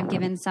also kind of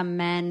given some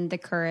men the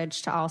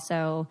courage to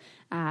also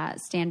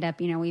stand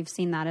up. We've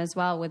seen that as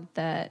well with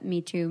the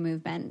Me Too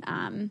movement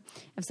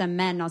of some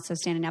men also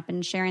standing up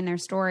and sharing their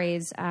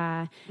stories.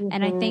 And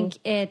I think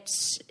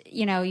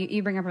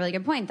you bring up a really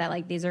good point that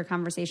like these are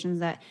conversations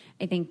that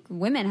I think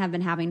women have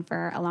been having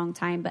for a long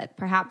time, but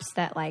perhaps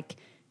that like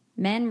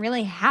men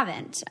really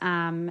haven't.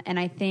 And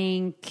I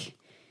think,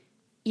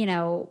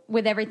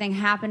 with everything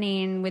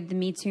happening with the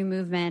Me Too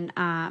movement,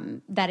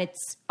 that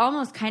it's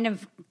almost kind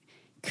of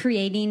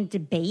creating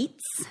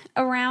debates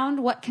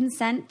around what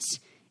consent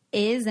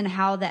is and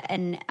how that.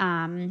 And,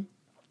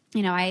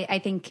 I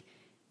think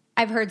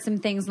I've heard some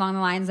things along the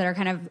lines that are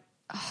kind of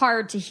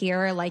hard to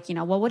hear, like,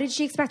 well, what did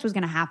she expect was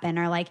going to happen?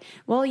 Or like,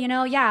 well,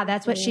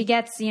 that's what she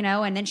gets,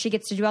 and then she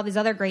gets to do all these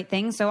other great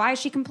things. So why is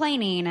she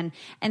complaining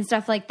and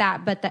stuff like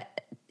that? But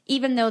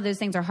even though those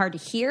things are hard to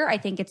hear, I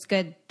think it's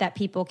good that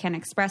people can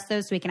express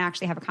those so we can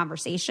actually have a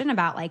conversation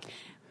about like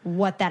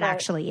what that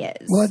actually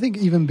is. Well, I think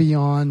even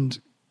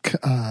beyond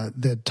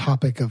the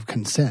topic of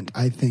consent,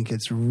 I think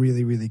it's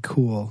really, really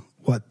cool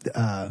what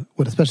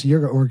especially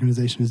your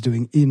organization is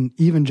doing in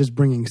even just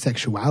bringing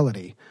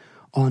sexuality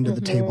onto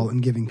the table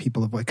and giving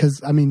people a voice.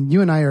 Because, I mean,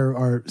 you and I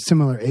are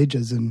similar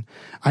ages, and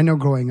I know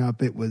growing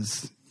up it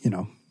was,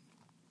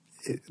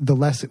 the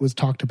less it was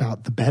talked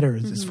about, the better.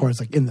 As far as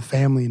like in the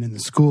family and in the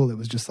school, it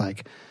was just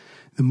like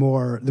the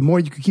more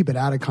you could keep it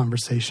out of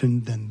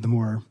conversation, then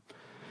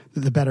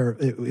the better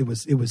it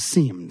was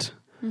seemed.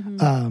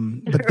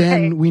 But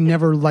then we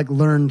never like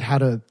learned how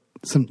to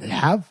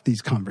have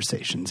these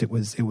conversations. It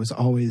was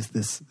always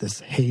this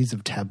haze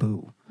of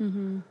taboo.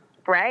 Mm-hmm.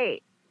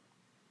 Right.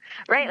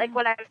 Like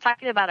what I was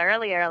talking about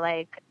earlier,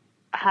 like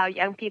how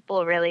young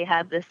people really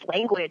have this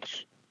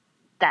language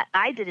that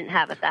I didn't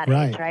have at that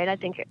age, right? I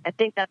think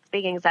that's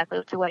speaking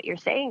exactly to what you're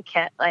saying,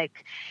 Kit.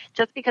 Like,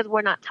 just because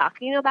we're not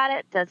talking about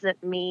it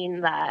doesn't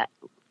mean that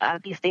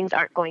these things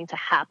aren't going to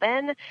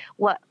happen.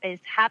 What is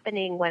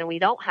happening when we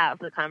don't have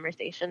the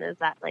conversation is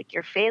that, like,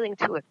 you're failing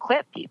to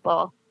equip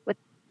people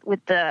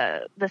with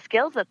the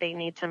skills that they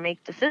need to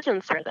make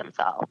decisions for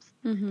themselves.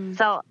 Mm-hmm.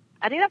 So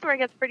I think that's where it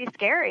gets pretty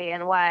scary,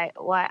 and why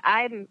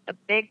I'm a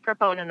big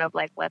proponent of,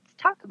 like, let's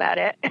talk about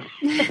it.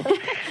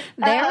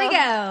 There we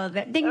go.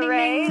 Ding, ding,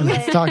 right? ding.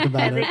 Let's talk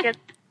about it.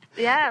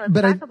 Let's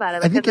but talk about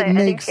it. I think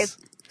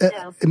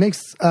it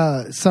makes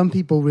some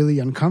people really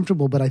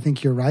uncomfortable, but I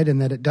think you're right in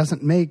that it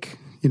doesn't make,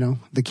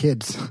 the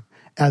kids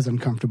as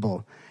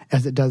uncomfortable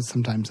as it does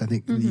sometimes. I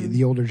think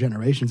the older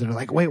generations that are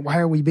like, wait, why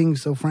are we being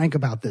so frank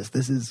about this?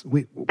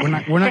 We're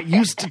not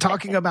used to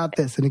talking about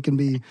this, and it can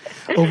be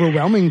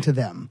overwhelming to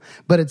them.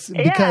 But it's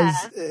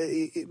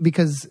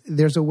because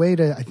there's a way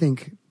to, I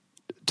think,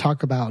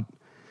 talk about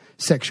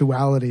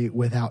sexuality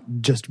without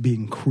just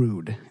being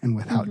crude and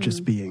without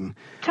just being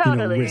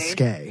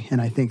risque. And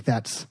I think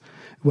that's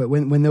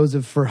when those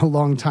have for a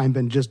long time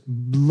been just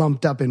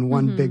lumped up in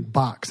one big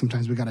box.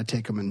 Sometimes we got to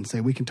take them and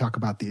say we can talk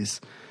about these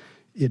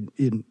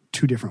in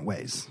two different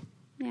ways.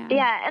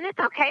 Yeah, and it's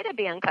okay to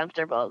be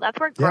uncomfortable. That's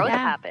where growth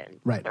happens,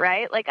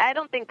 right? Like, I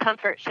don't think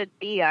comfort should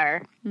be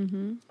our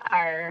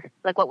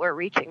like what we're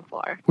reaching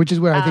for. Which is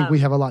where I think we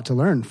have a lot to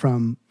learn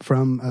from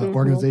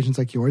organizations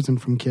like yours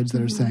and from kids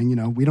that are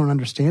saying, we don't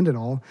understand it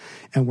all,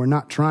 and we're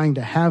not trying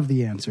to have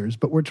the answers,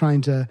 but we're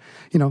trying to,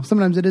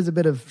 sometimes it is a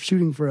bit of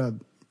shooting for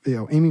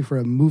aiming for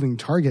a moving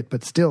target,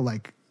 but still,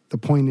 like, the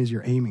point is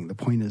you're aiming. The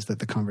point is that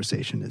the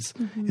conversation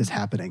is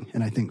happening.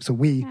 And I think so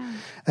we,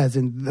 as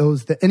in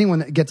those that anyone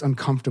that gets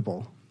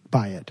uncomfortable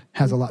by it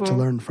has a lot to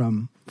learn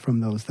from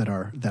those that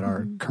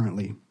are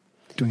currently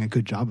doing a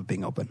good job of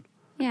being open.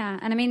 Yeah.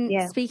 And I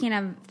mean, speaking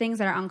of things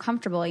that are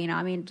uncomfortable,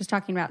 just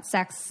talking about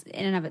sex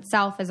in and of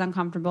itself is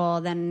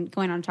uncomfortable. Then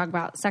going on to talk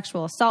about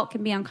sexual assault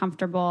can be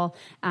uncomfortable.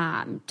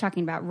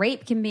 Talking about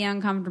rape can be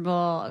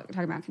uncomfortable.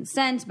 Talking about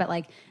consent, but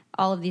like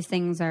all of these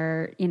things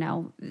are,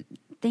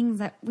 things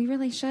that we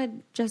really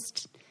should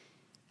just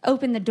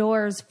open the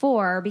doors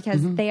for,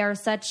 because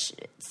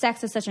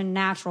sex is such a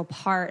natural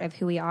part of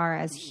who we are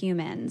as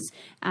humans.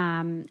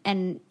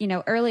 And,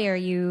 earlier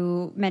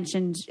you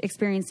mentioned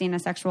experiencing a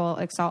sexual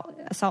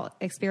assault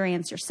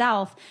experience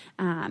yourself.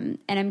 And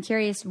I'm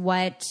curious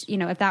what,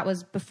 if that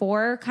was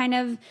before kind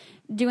of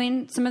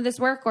doing some of this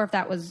work, or if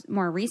that was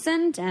more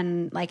recent,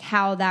 and like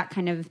how that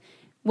kind of,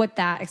 what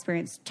that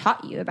experience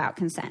taught you about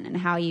consent and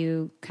how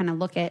you kind of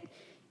look at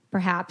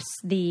perhaps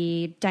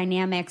the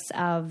dynamics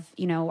of,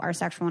 our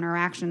sexual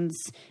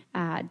interactions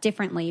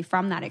differently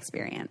from that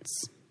experience.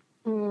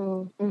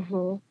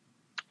 Mm-hmm.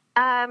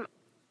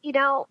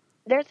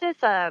 There's this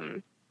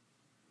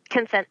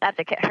consent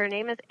advocate. Her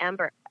name is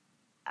Amber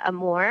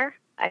Amour.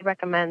 I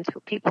recommend to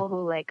people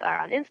who are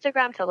on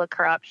Instagram to look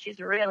her up.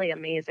 She's really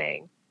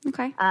amazing.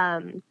 Okay.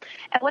 And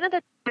one of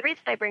the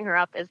reason I bring her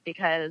up is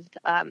because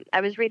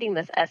I was reading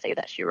this essay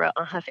that she wrote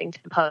on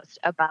Huffington Post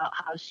about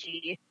how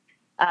she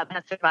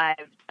has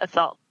survived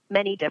assault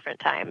many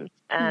different times.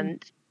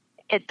 And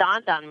it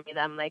dawned on me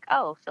that I'm like,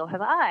 oh, so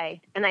have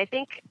I. And I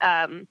think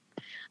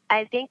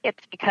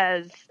it's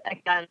because,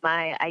 again,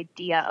 my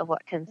idea of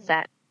what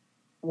consent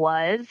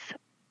was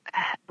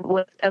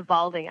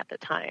evolving at the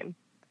time.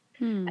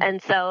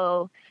 And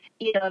so,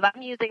 if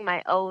I'm using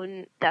my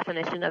own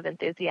definition of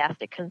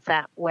enthusiastic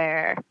consent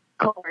where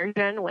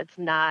coercion was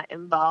not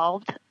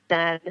involved,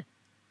 then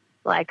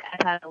I've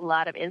had a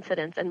lot of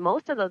incidents, and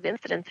most of those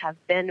incidents have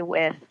been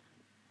with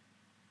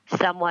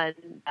someone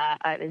that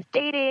I was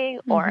dating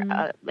or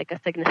a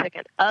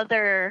significant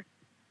other,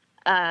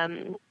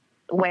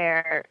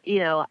 where,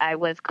 I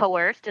was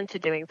coerced into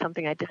doing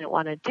something I didn't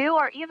want to do,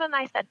 or even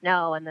I said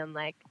no, and then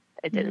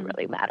it didn't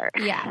really matter.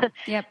 Yeah.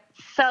 Yep.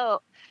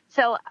 So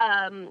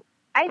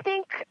I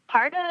think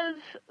part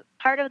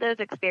of those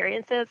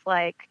experiences,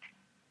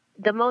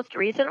 the most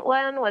recent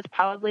one was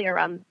probably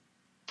around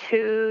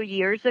 2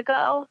 years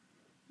ago.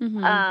 So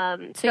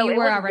you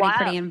were already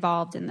pretty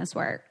involved in this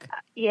work.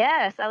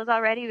 Yes, I was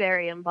already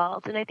very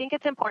involved. And I think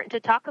it's important to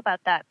talk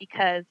about that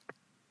because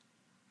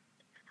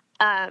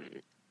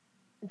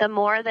the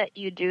more that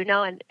you do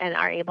know and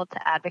are able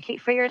to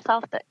advocate for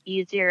yourself, the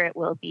easier it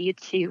will be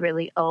to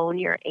really own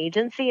your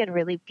agency and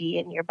really be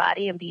in your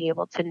body and be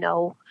able to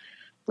know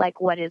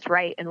what is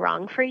right and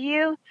wrong for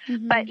you.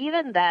 But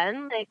even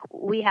then,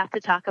 we have to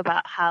talk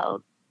about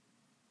how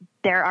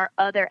there are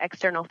other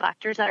external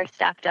factors that are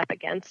stacked up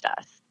against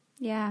us.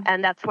 Yeah.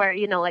 And that's where,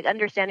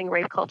 understanding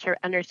rape culture,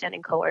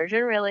 understanding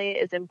coercion really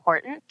is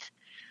important.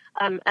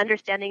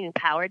 Understanding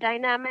power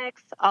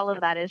dynamics, all of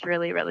that is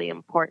really, really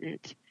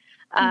important.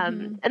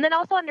 And then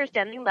also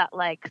understanding that,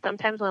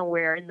 sometimes when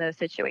we're in those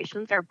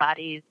situations, our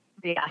bodies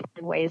react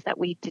in ways that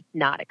we did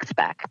not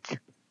expect.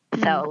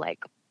 So,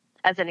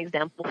 as an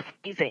example,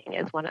 freezing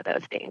is one of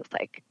those things.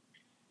 Like,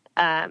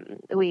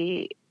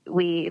 we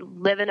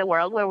live in a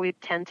world where we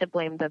tend to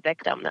blame the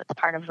victim. That's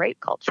part of rape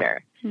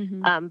culture.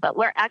 But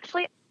we're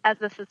actually,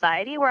 as a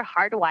society, we're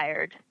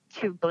hardwired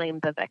to blame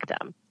the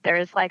victim.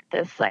 There's like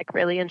this like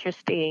really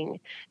interesting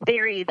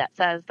theory that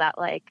says that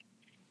like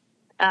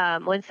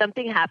when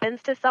something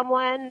happens to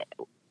someone,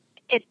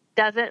 it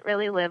doesn't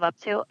really live up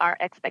to our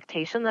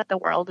expectation that the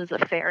world is a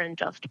fair and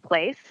just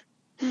place.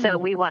 So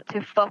we want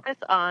to focus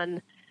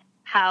on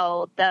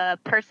how the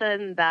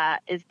person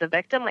that is the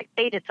victim, like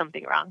they did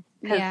something wrong.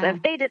 Because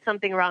if they did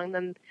something wrong,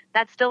 then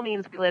that still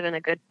means we live in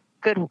a good,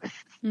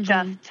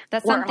 just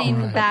that world.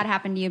 something bad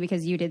happened to you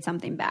because you did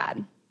something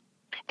bad.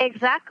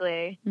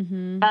 Exactly.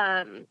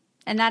 And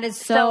that is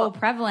so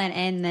prevalent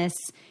in this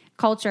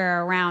culture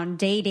around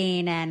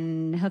dating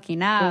and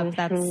hooking up.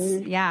 That's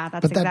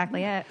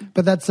exactly it.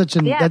 But that's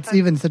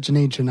even such an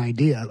ancient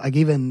idea. Like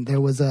even there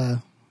was I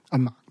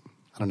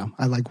don't know.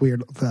 I like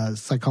weird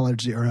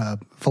psychology or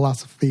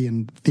philosophy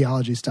and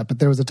theology stuff. But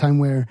there was a time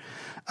where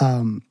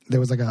there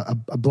was like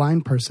a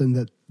blind person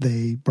that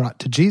they brought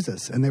to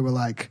Jesus, and they were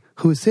like,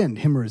 "Who sinned,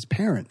 him or his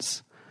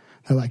parents?"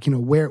 They're like,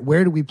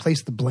 where do we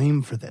place the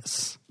blame for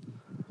this?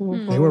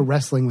 They were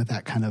wrestling with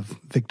that kind of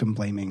victim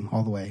blaming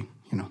all the way.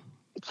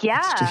 Yeah,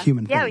 it's just a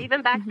human thing. Yeah,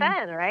 even back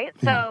then, right?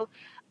 Yeah. So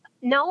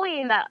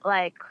knowing that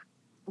like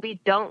we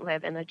don't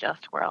live in a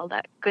just world,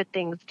 that good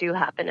things do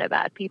happen to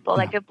bad people.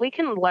 Like if we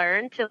can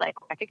learn to like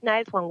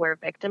recognize when we're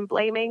victim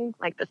blaming,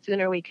 like the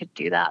sooner we could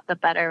do that, the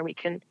better we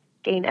can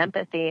gain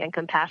empathy and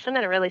compassion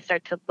and really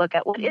start to look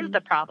at what is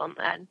the problem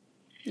then.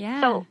 Yeah.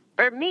 So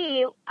for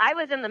me, I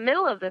was in the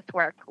middle of this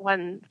work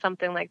when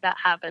something like that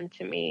happened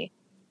to me.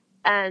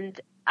 And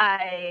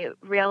I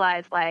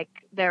realized like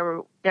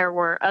there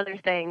were other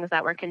things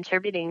that were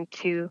contributing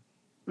to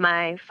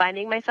my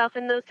finding myself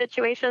in those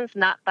situations.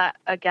 Not that,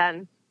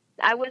 again,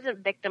 I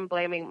wasn't victim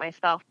blaming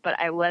myself, but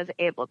I was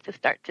able to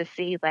start to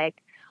see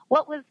like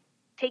what was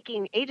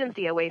taking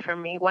agency away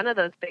from me. One of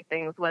those big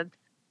things was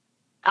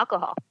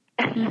alcohol.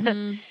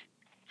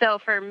 So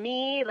for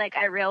me, like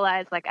I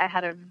realized like I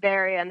had a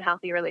very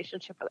unhealthy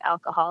relationship with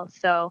alcohol.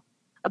 So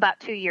about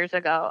 2 years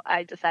ago,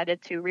 I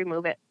decided to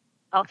remove it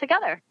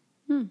altogether.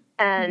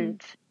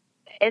 And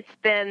it's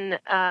been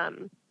a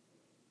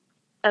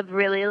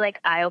really like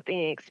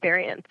eye-opening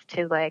experience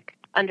to like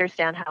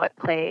understand how it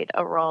played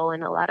a role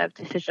in a lot of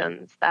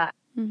decisions that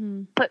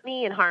put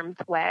me in harm's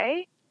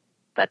way,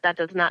 but that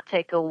does not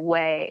take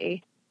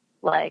away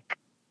like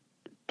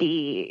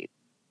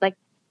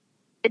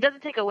it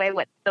doesn't take away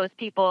what those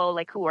people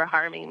like who were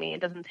harming me.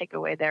 It doesn't take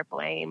away their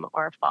blame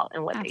or fault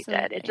in what they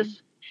did.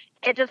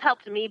 It just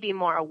helped me be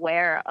more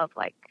aware of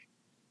like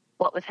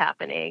what was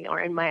happening or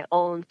in my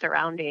own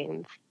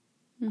surroundings.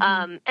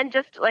 And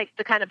just like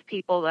the kind of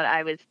people that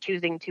I was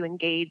choosing to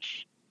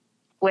engage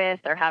with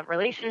or have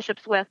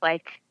relationships with,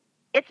 like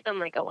it's been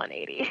like a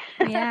 180.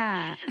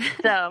 Yeah.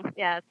 So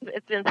yeah,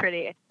 it's been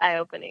pretty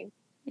eye-opening.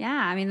 Yeah.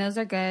 I mean, those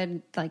are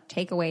good like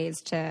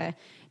takeaways to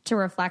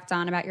reflect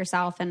on about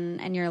yourself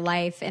and your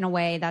life in a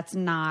way that's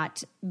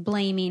not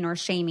blaming or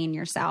shaming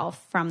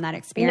yourself from that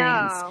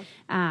experience. No.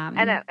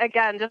 And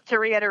again, just to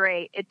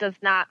reiterate, it does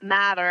not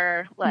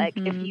matter. Like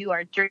if you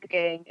are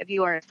drinking, if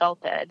you are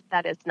assaulted,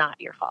 that is not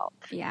your fault.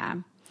 Yeah.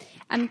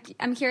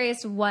 I'm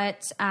curious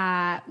what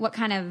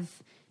kind of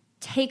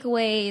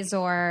takeaways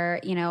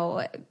or,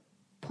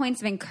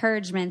 points of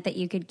encouragement that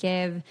you could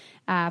give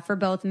for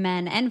both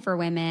men and for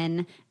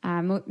women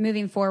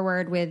moving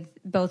forward with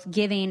both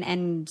giving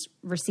and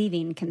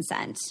receiving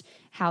consent,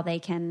 how they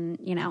can,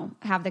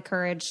 have the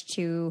courage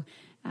to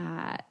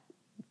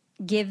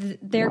give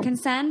their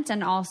consent,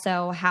 and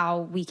also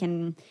how we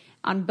can,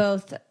 on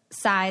both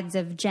sides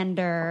of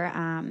gender,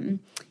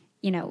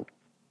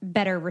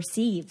 better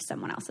receive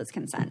someone else's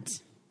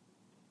consent.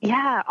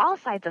 Yeah, all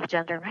sides of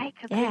gender, right?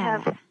 Because we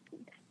have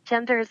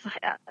genders,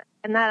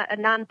 not a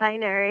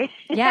non-binary.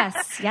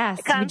 Yes.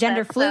 Concept,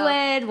 gender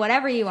fluid,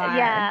 whatever you are.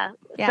 Yeah.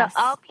 Yes.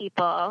 So all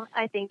people,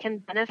 I think, can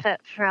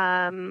benefit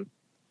from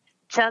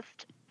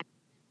just.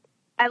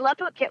 I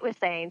loved what Kit was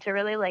saying, to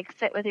really like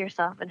sit with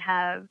yourself and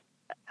have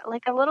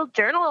like a little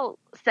journal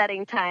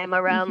setting time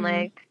around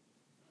like,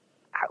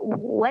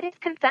 what is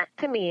consent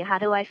to me? How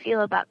do I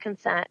feel about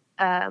consent?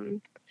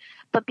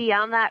 But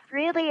beyond that,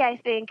 really, I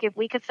think if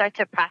we could start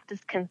to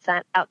practice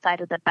consent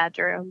outside of the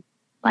bedroom,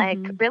 like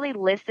really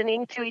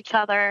listening to each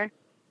other,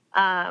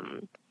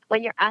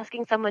 when you're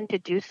asking someone to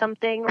do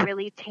something,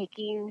 really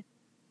taking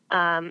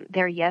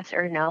their yes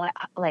or no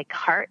like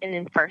heart and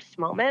in first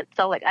moment.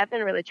 So like I've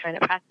been really trying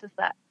to practice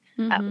that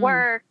at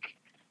work,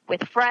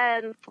 with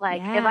friends.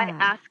 Like if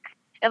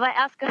I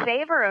ask a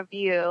favor of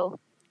you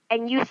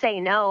and you say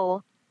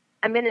no,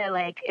 I'm gonna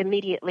like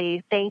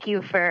immediately thank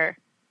you for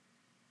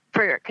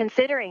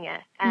considering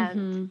it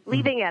and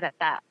leaving it at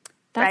that.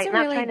 That's right?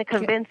 Not trying to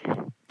convince.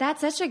 That's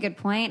such a good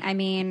point. I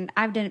mean,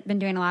 I've been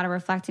doing a lot of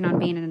reflecting on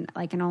being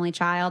an only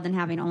child and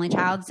having only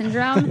child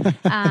syndrome.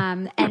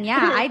 And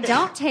yeah, I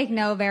don't take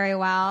no very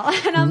well.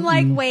 And I'm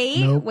like,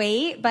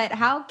 wait, but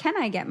how can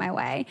I get my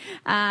way?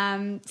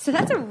 So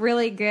that's a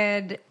really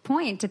good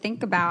point to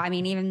think about. I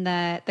mean, even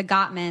the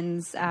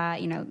Gottmans,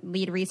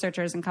 lead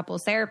researchers in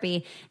couples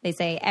therapy, they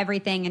say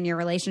everything in your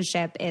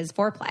relationship is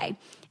foreplay.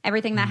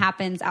 Everything that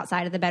happens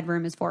outside of the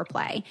bedroom is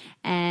foreplay.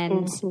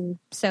 And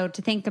so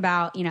to think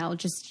about,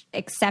 just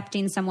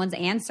accepting someone's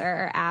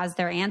answer as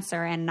their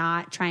answer and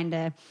not trying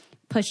to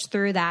push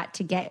through that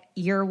to get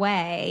your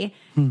way,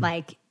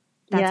 that's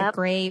a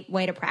great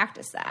way to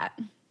practice that.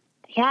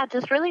 Yeah,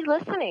 just really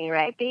listening,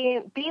 right?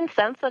 Being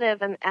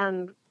sensitive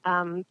and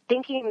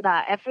thinking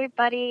that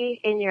everybody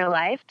in your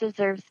life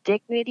deserves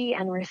dignity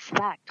and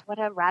respect. What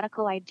a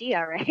radical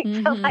idea,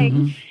 right? So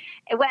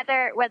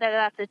whether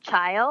that's a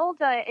child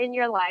in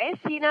your life,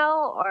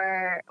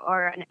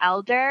 or an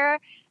elder,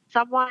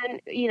 someone,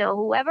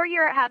 whoever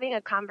you're having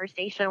a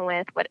conversation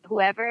with,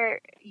 whoever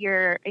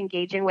you're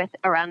engaging with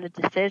around a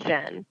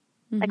decision,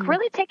 like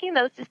really taking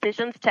those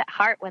decisions to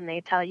heart when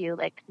they tell you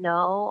like,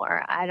 no,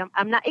 or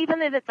I'm not,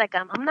 even if it's like,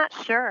 I'm not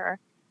sure,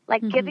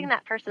 like giving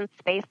that person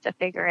space to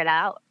figure it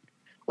out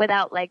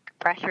without like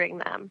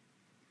pressuring them.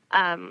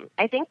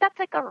 I think that's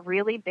like a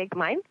really big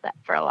mindset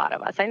for a lot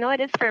of us. I know it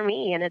is for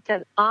me, and it's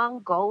an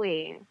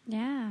ongoing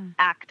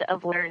act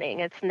of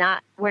learning.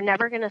 We're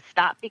never going to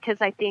stop, because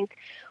I think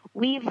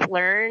we've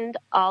learned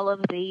all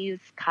of these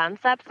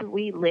concepts.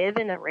 We live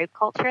in a rape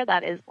culture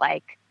that is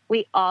like,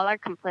 we all are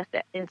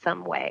complicit in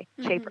some way,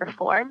 shape, or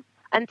form,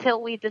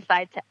 until we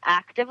decide to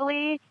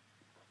actively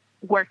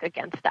work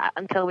against that,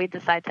 until we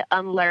decide to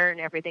unlearn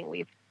everything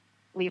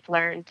we've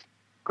learned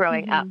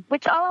growing up,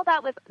 which all of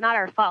that was not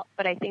our fault.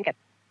 But I think at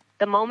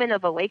the moment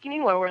of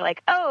awakening where we're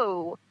like,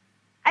 oh,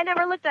 I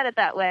never looked at it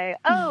that way.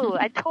 Oh,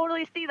 I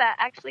totally see that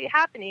actually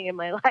happening in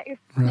my life.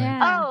 Right.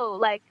 Yeah. Oh,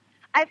 like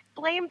I've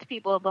blamed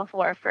people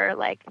before for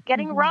like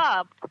getting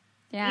robbed,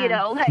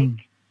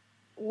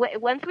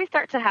 once we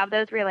start to have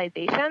those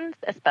realizations,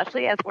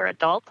 especially as we're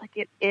adults, like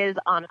it is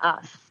on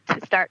us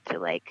to start to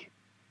like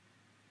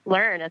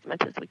learn as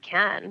much as we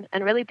can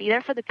and really be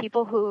there for the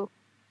people who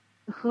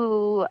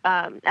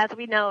as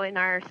we know in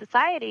our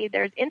society,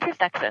 there's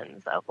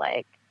intersections of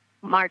like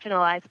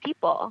marginalized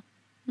people,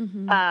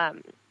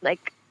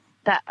 like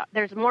that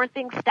there's more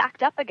things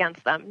stacked up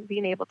against them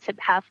being able to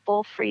have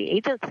full free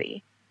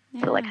agency.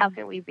 Yeah. So like, how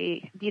can we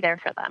be there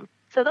for them?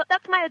 So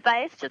that's my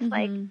advice. Just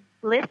like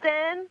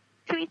listen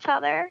to each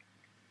other,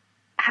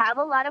 have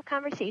a lot of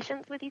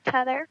conversations with each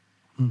other,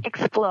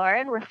 explore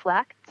and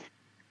reflect.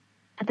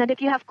 And then if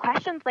you have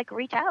questions, like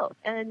reach out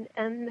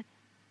and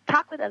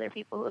talk with other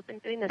people who have been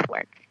doing this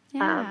work.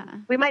 Yeah.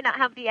 We might not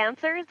have the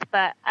answers,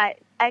 but I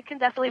can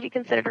definitely be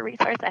considered a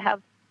resource. I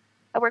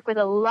work with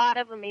a lot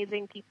of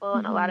amazing people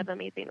and a lot of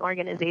amazing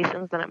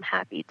organizations that I'm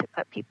happy to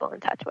put people in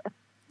touch with.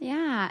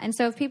 Yeah. And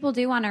so if people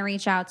do want to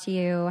reach out to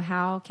you,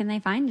 how can they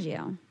find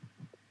you?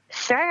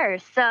 Sure.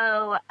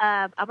 So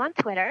I'm on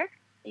Twitter.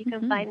 You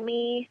can find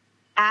me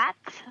at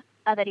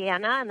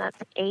Adriana, and that's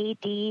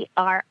ADRIANA,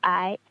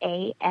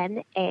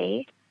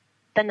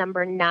 the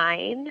number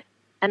 9,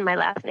 and my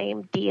last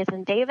name, D as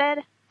in David,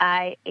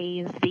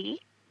 IAZ.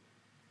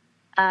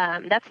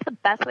 That's the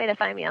best way to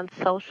find me on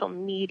social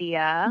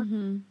media.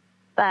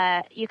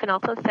 But you can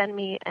also send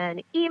me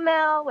an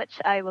email, which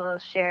I will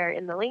share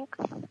in the links.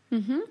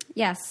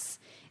 Yes.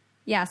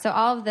 Yeah, so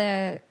all of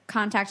the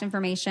contact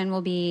information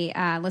will be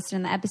listed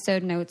in the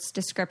episode notes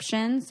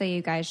description. So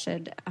you guys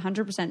should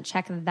 100%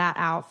 check that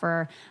out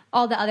for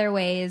all the other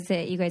ways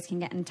that you guys can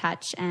get in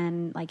touch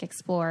and like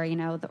explore,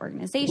 the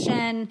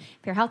organization,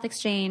 Peer Health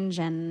Exchange,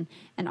 and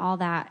all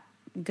that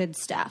good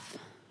stuff.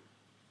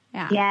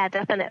 Yeah. Yeah,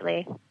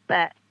 definitely.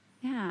 But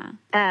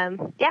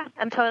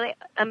I'm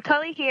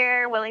totally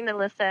here, willing to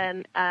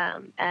listen,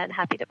 and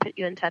happy to put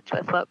you in touch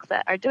with folks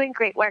that are doing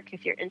great work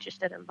if you're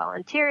interested in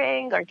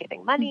volunteering or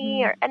giving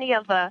money or any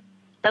of the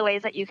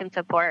ways that you can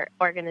support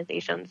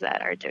organizations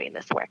that are doing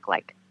this work,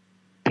 like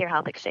Peer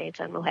Health Exchange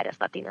and Mujeres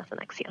Latinas en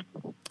Acción.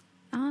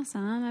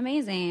 Awesome.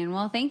 Amazing.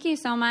 Well, thank you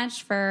so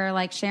much for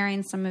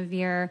sharing some of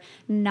your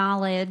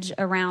knowledge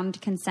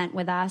around consent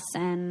with us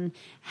and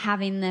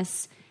having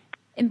this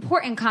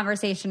important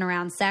conversation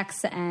around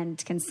sex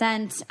and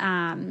consent,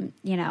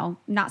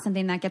 not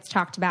something that gets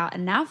talked about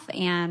enough,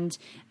 and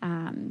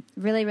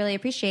really, really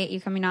appreciate you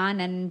coming on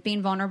and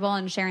being vulnerable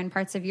and sharing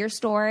parts of your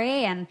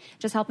story and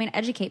just helping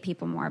educate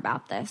people more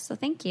about this. So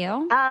thank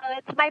you.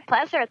 It's my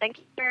pleasure. Thank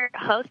you for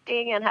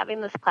hosting and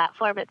having this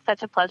platform. It's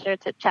such a pleasure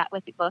to chat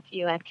with both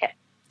you and Kit.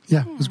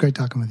 Yeah, it was great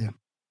talking with you.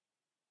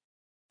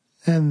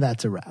 And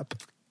that's a wrap.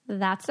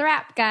 That's a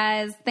wrap,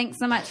 guys. Thanks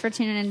so much for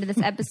tuning into this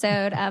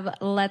episode of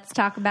Let's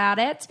Talk About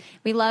It.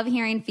 We love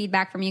hearing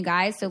feedback from you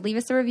guys, so leave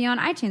us a review on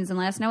iTunes and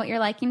let us know what you're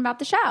liking about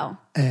the show.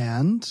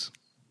 And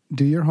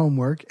do your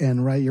homework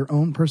and write your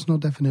own personal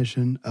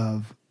definition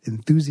of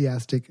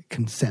enthusiastic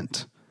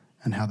consent.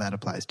 and how that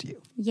applies to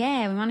you.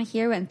 Yeah, we want to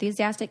hear what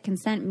enthusiastic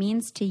consent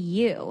means to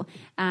you.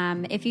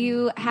 If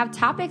you have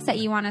topics that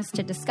you want us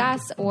to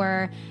discuss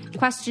or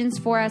questions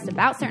for us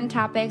about certain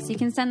topics, you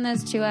can send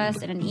those to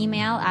us in an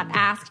email at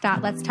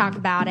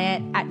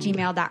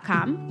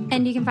ask.letstalkaboutit@gmail.com.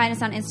 And you can find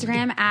us on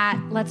Instagram at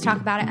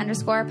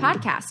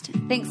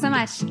letstalkaboutit_podcast. Thanks so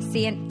much.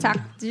 See you.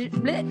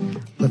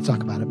 Let's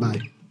talk about it. Bye.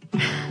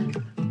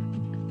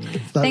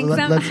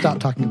 Let's stop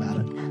talking about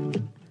it.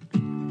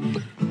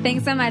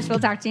 Thanks so much. We'll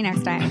talk to you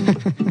next time.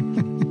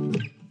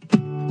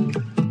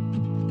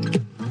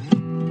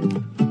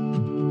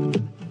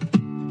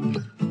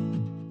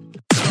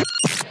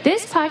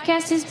 This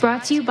podcast is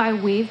brought to you by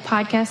Wave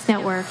Podcast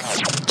Network.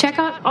 Check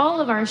out all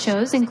of our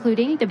shows,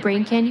 including the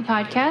Brain Candy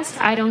Podcast,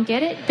 I Don't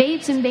Get It,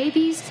 Babes and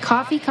Babies,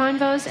 Coffee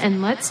Convos,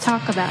 and Let's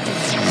Talk About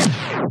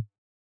It.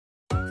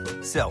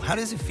 So, how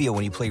does it feel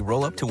when you play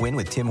Roll Up to Win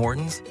with Tim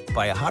Hortons?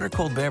 Buy a hot or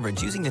cold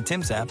beverage using the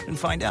Tim's app and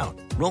find out.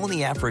 Roll in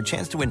the app for a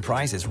chance to win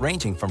prizes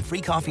ranging from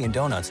free coffee and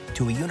donuts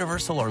to a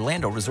Universal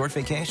Orlando resort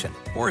vacation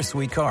or a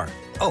sweet car.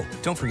 Oh,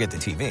 don't forget the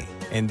TV.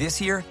 And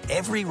this year,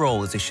 every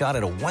roll is a shot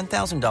at a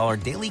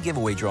 $1,000 daily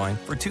giveaway drawing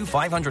for 2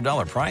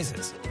 $500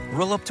 prizes.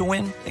 Roll up to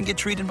win and get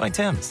treated by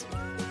Tim's.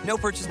 No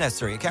purchase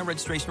necessary. Account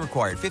registration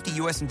required. 50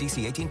 U.S. and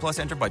D.C. 18 plus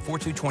entered by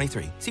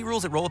 4/2/23. See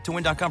rules at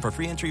rolluptowin.com for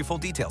free entry and full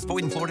details.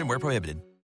 Void in Florida and where prohibited.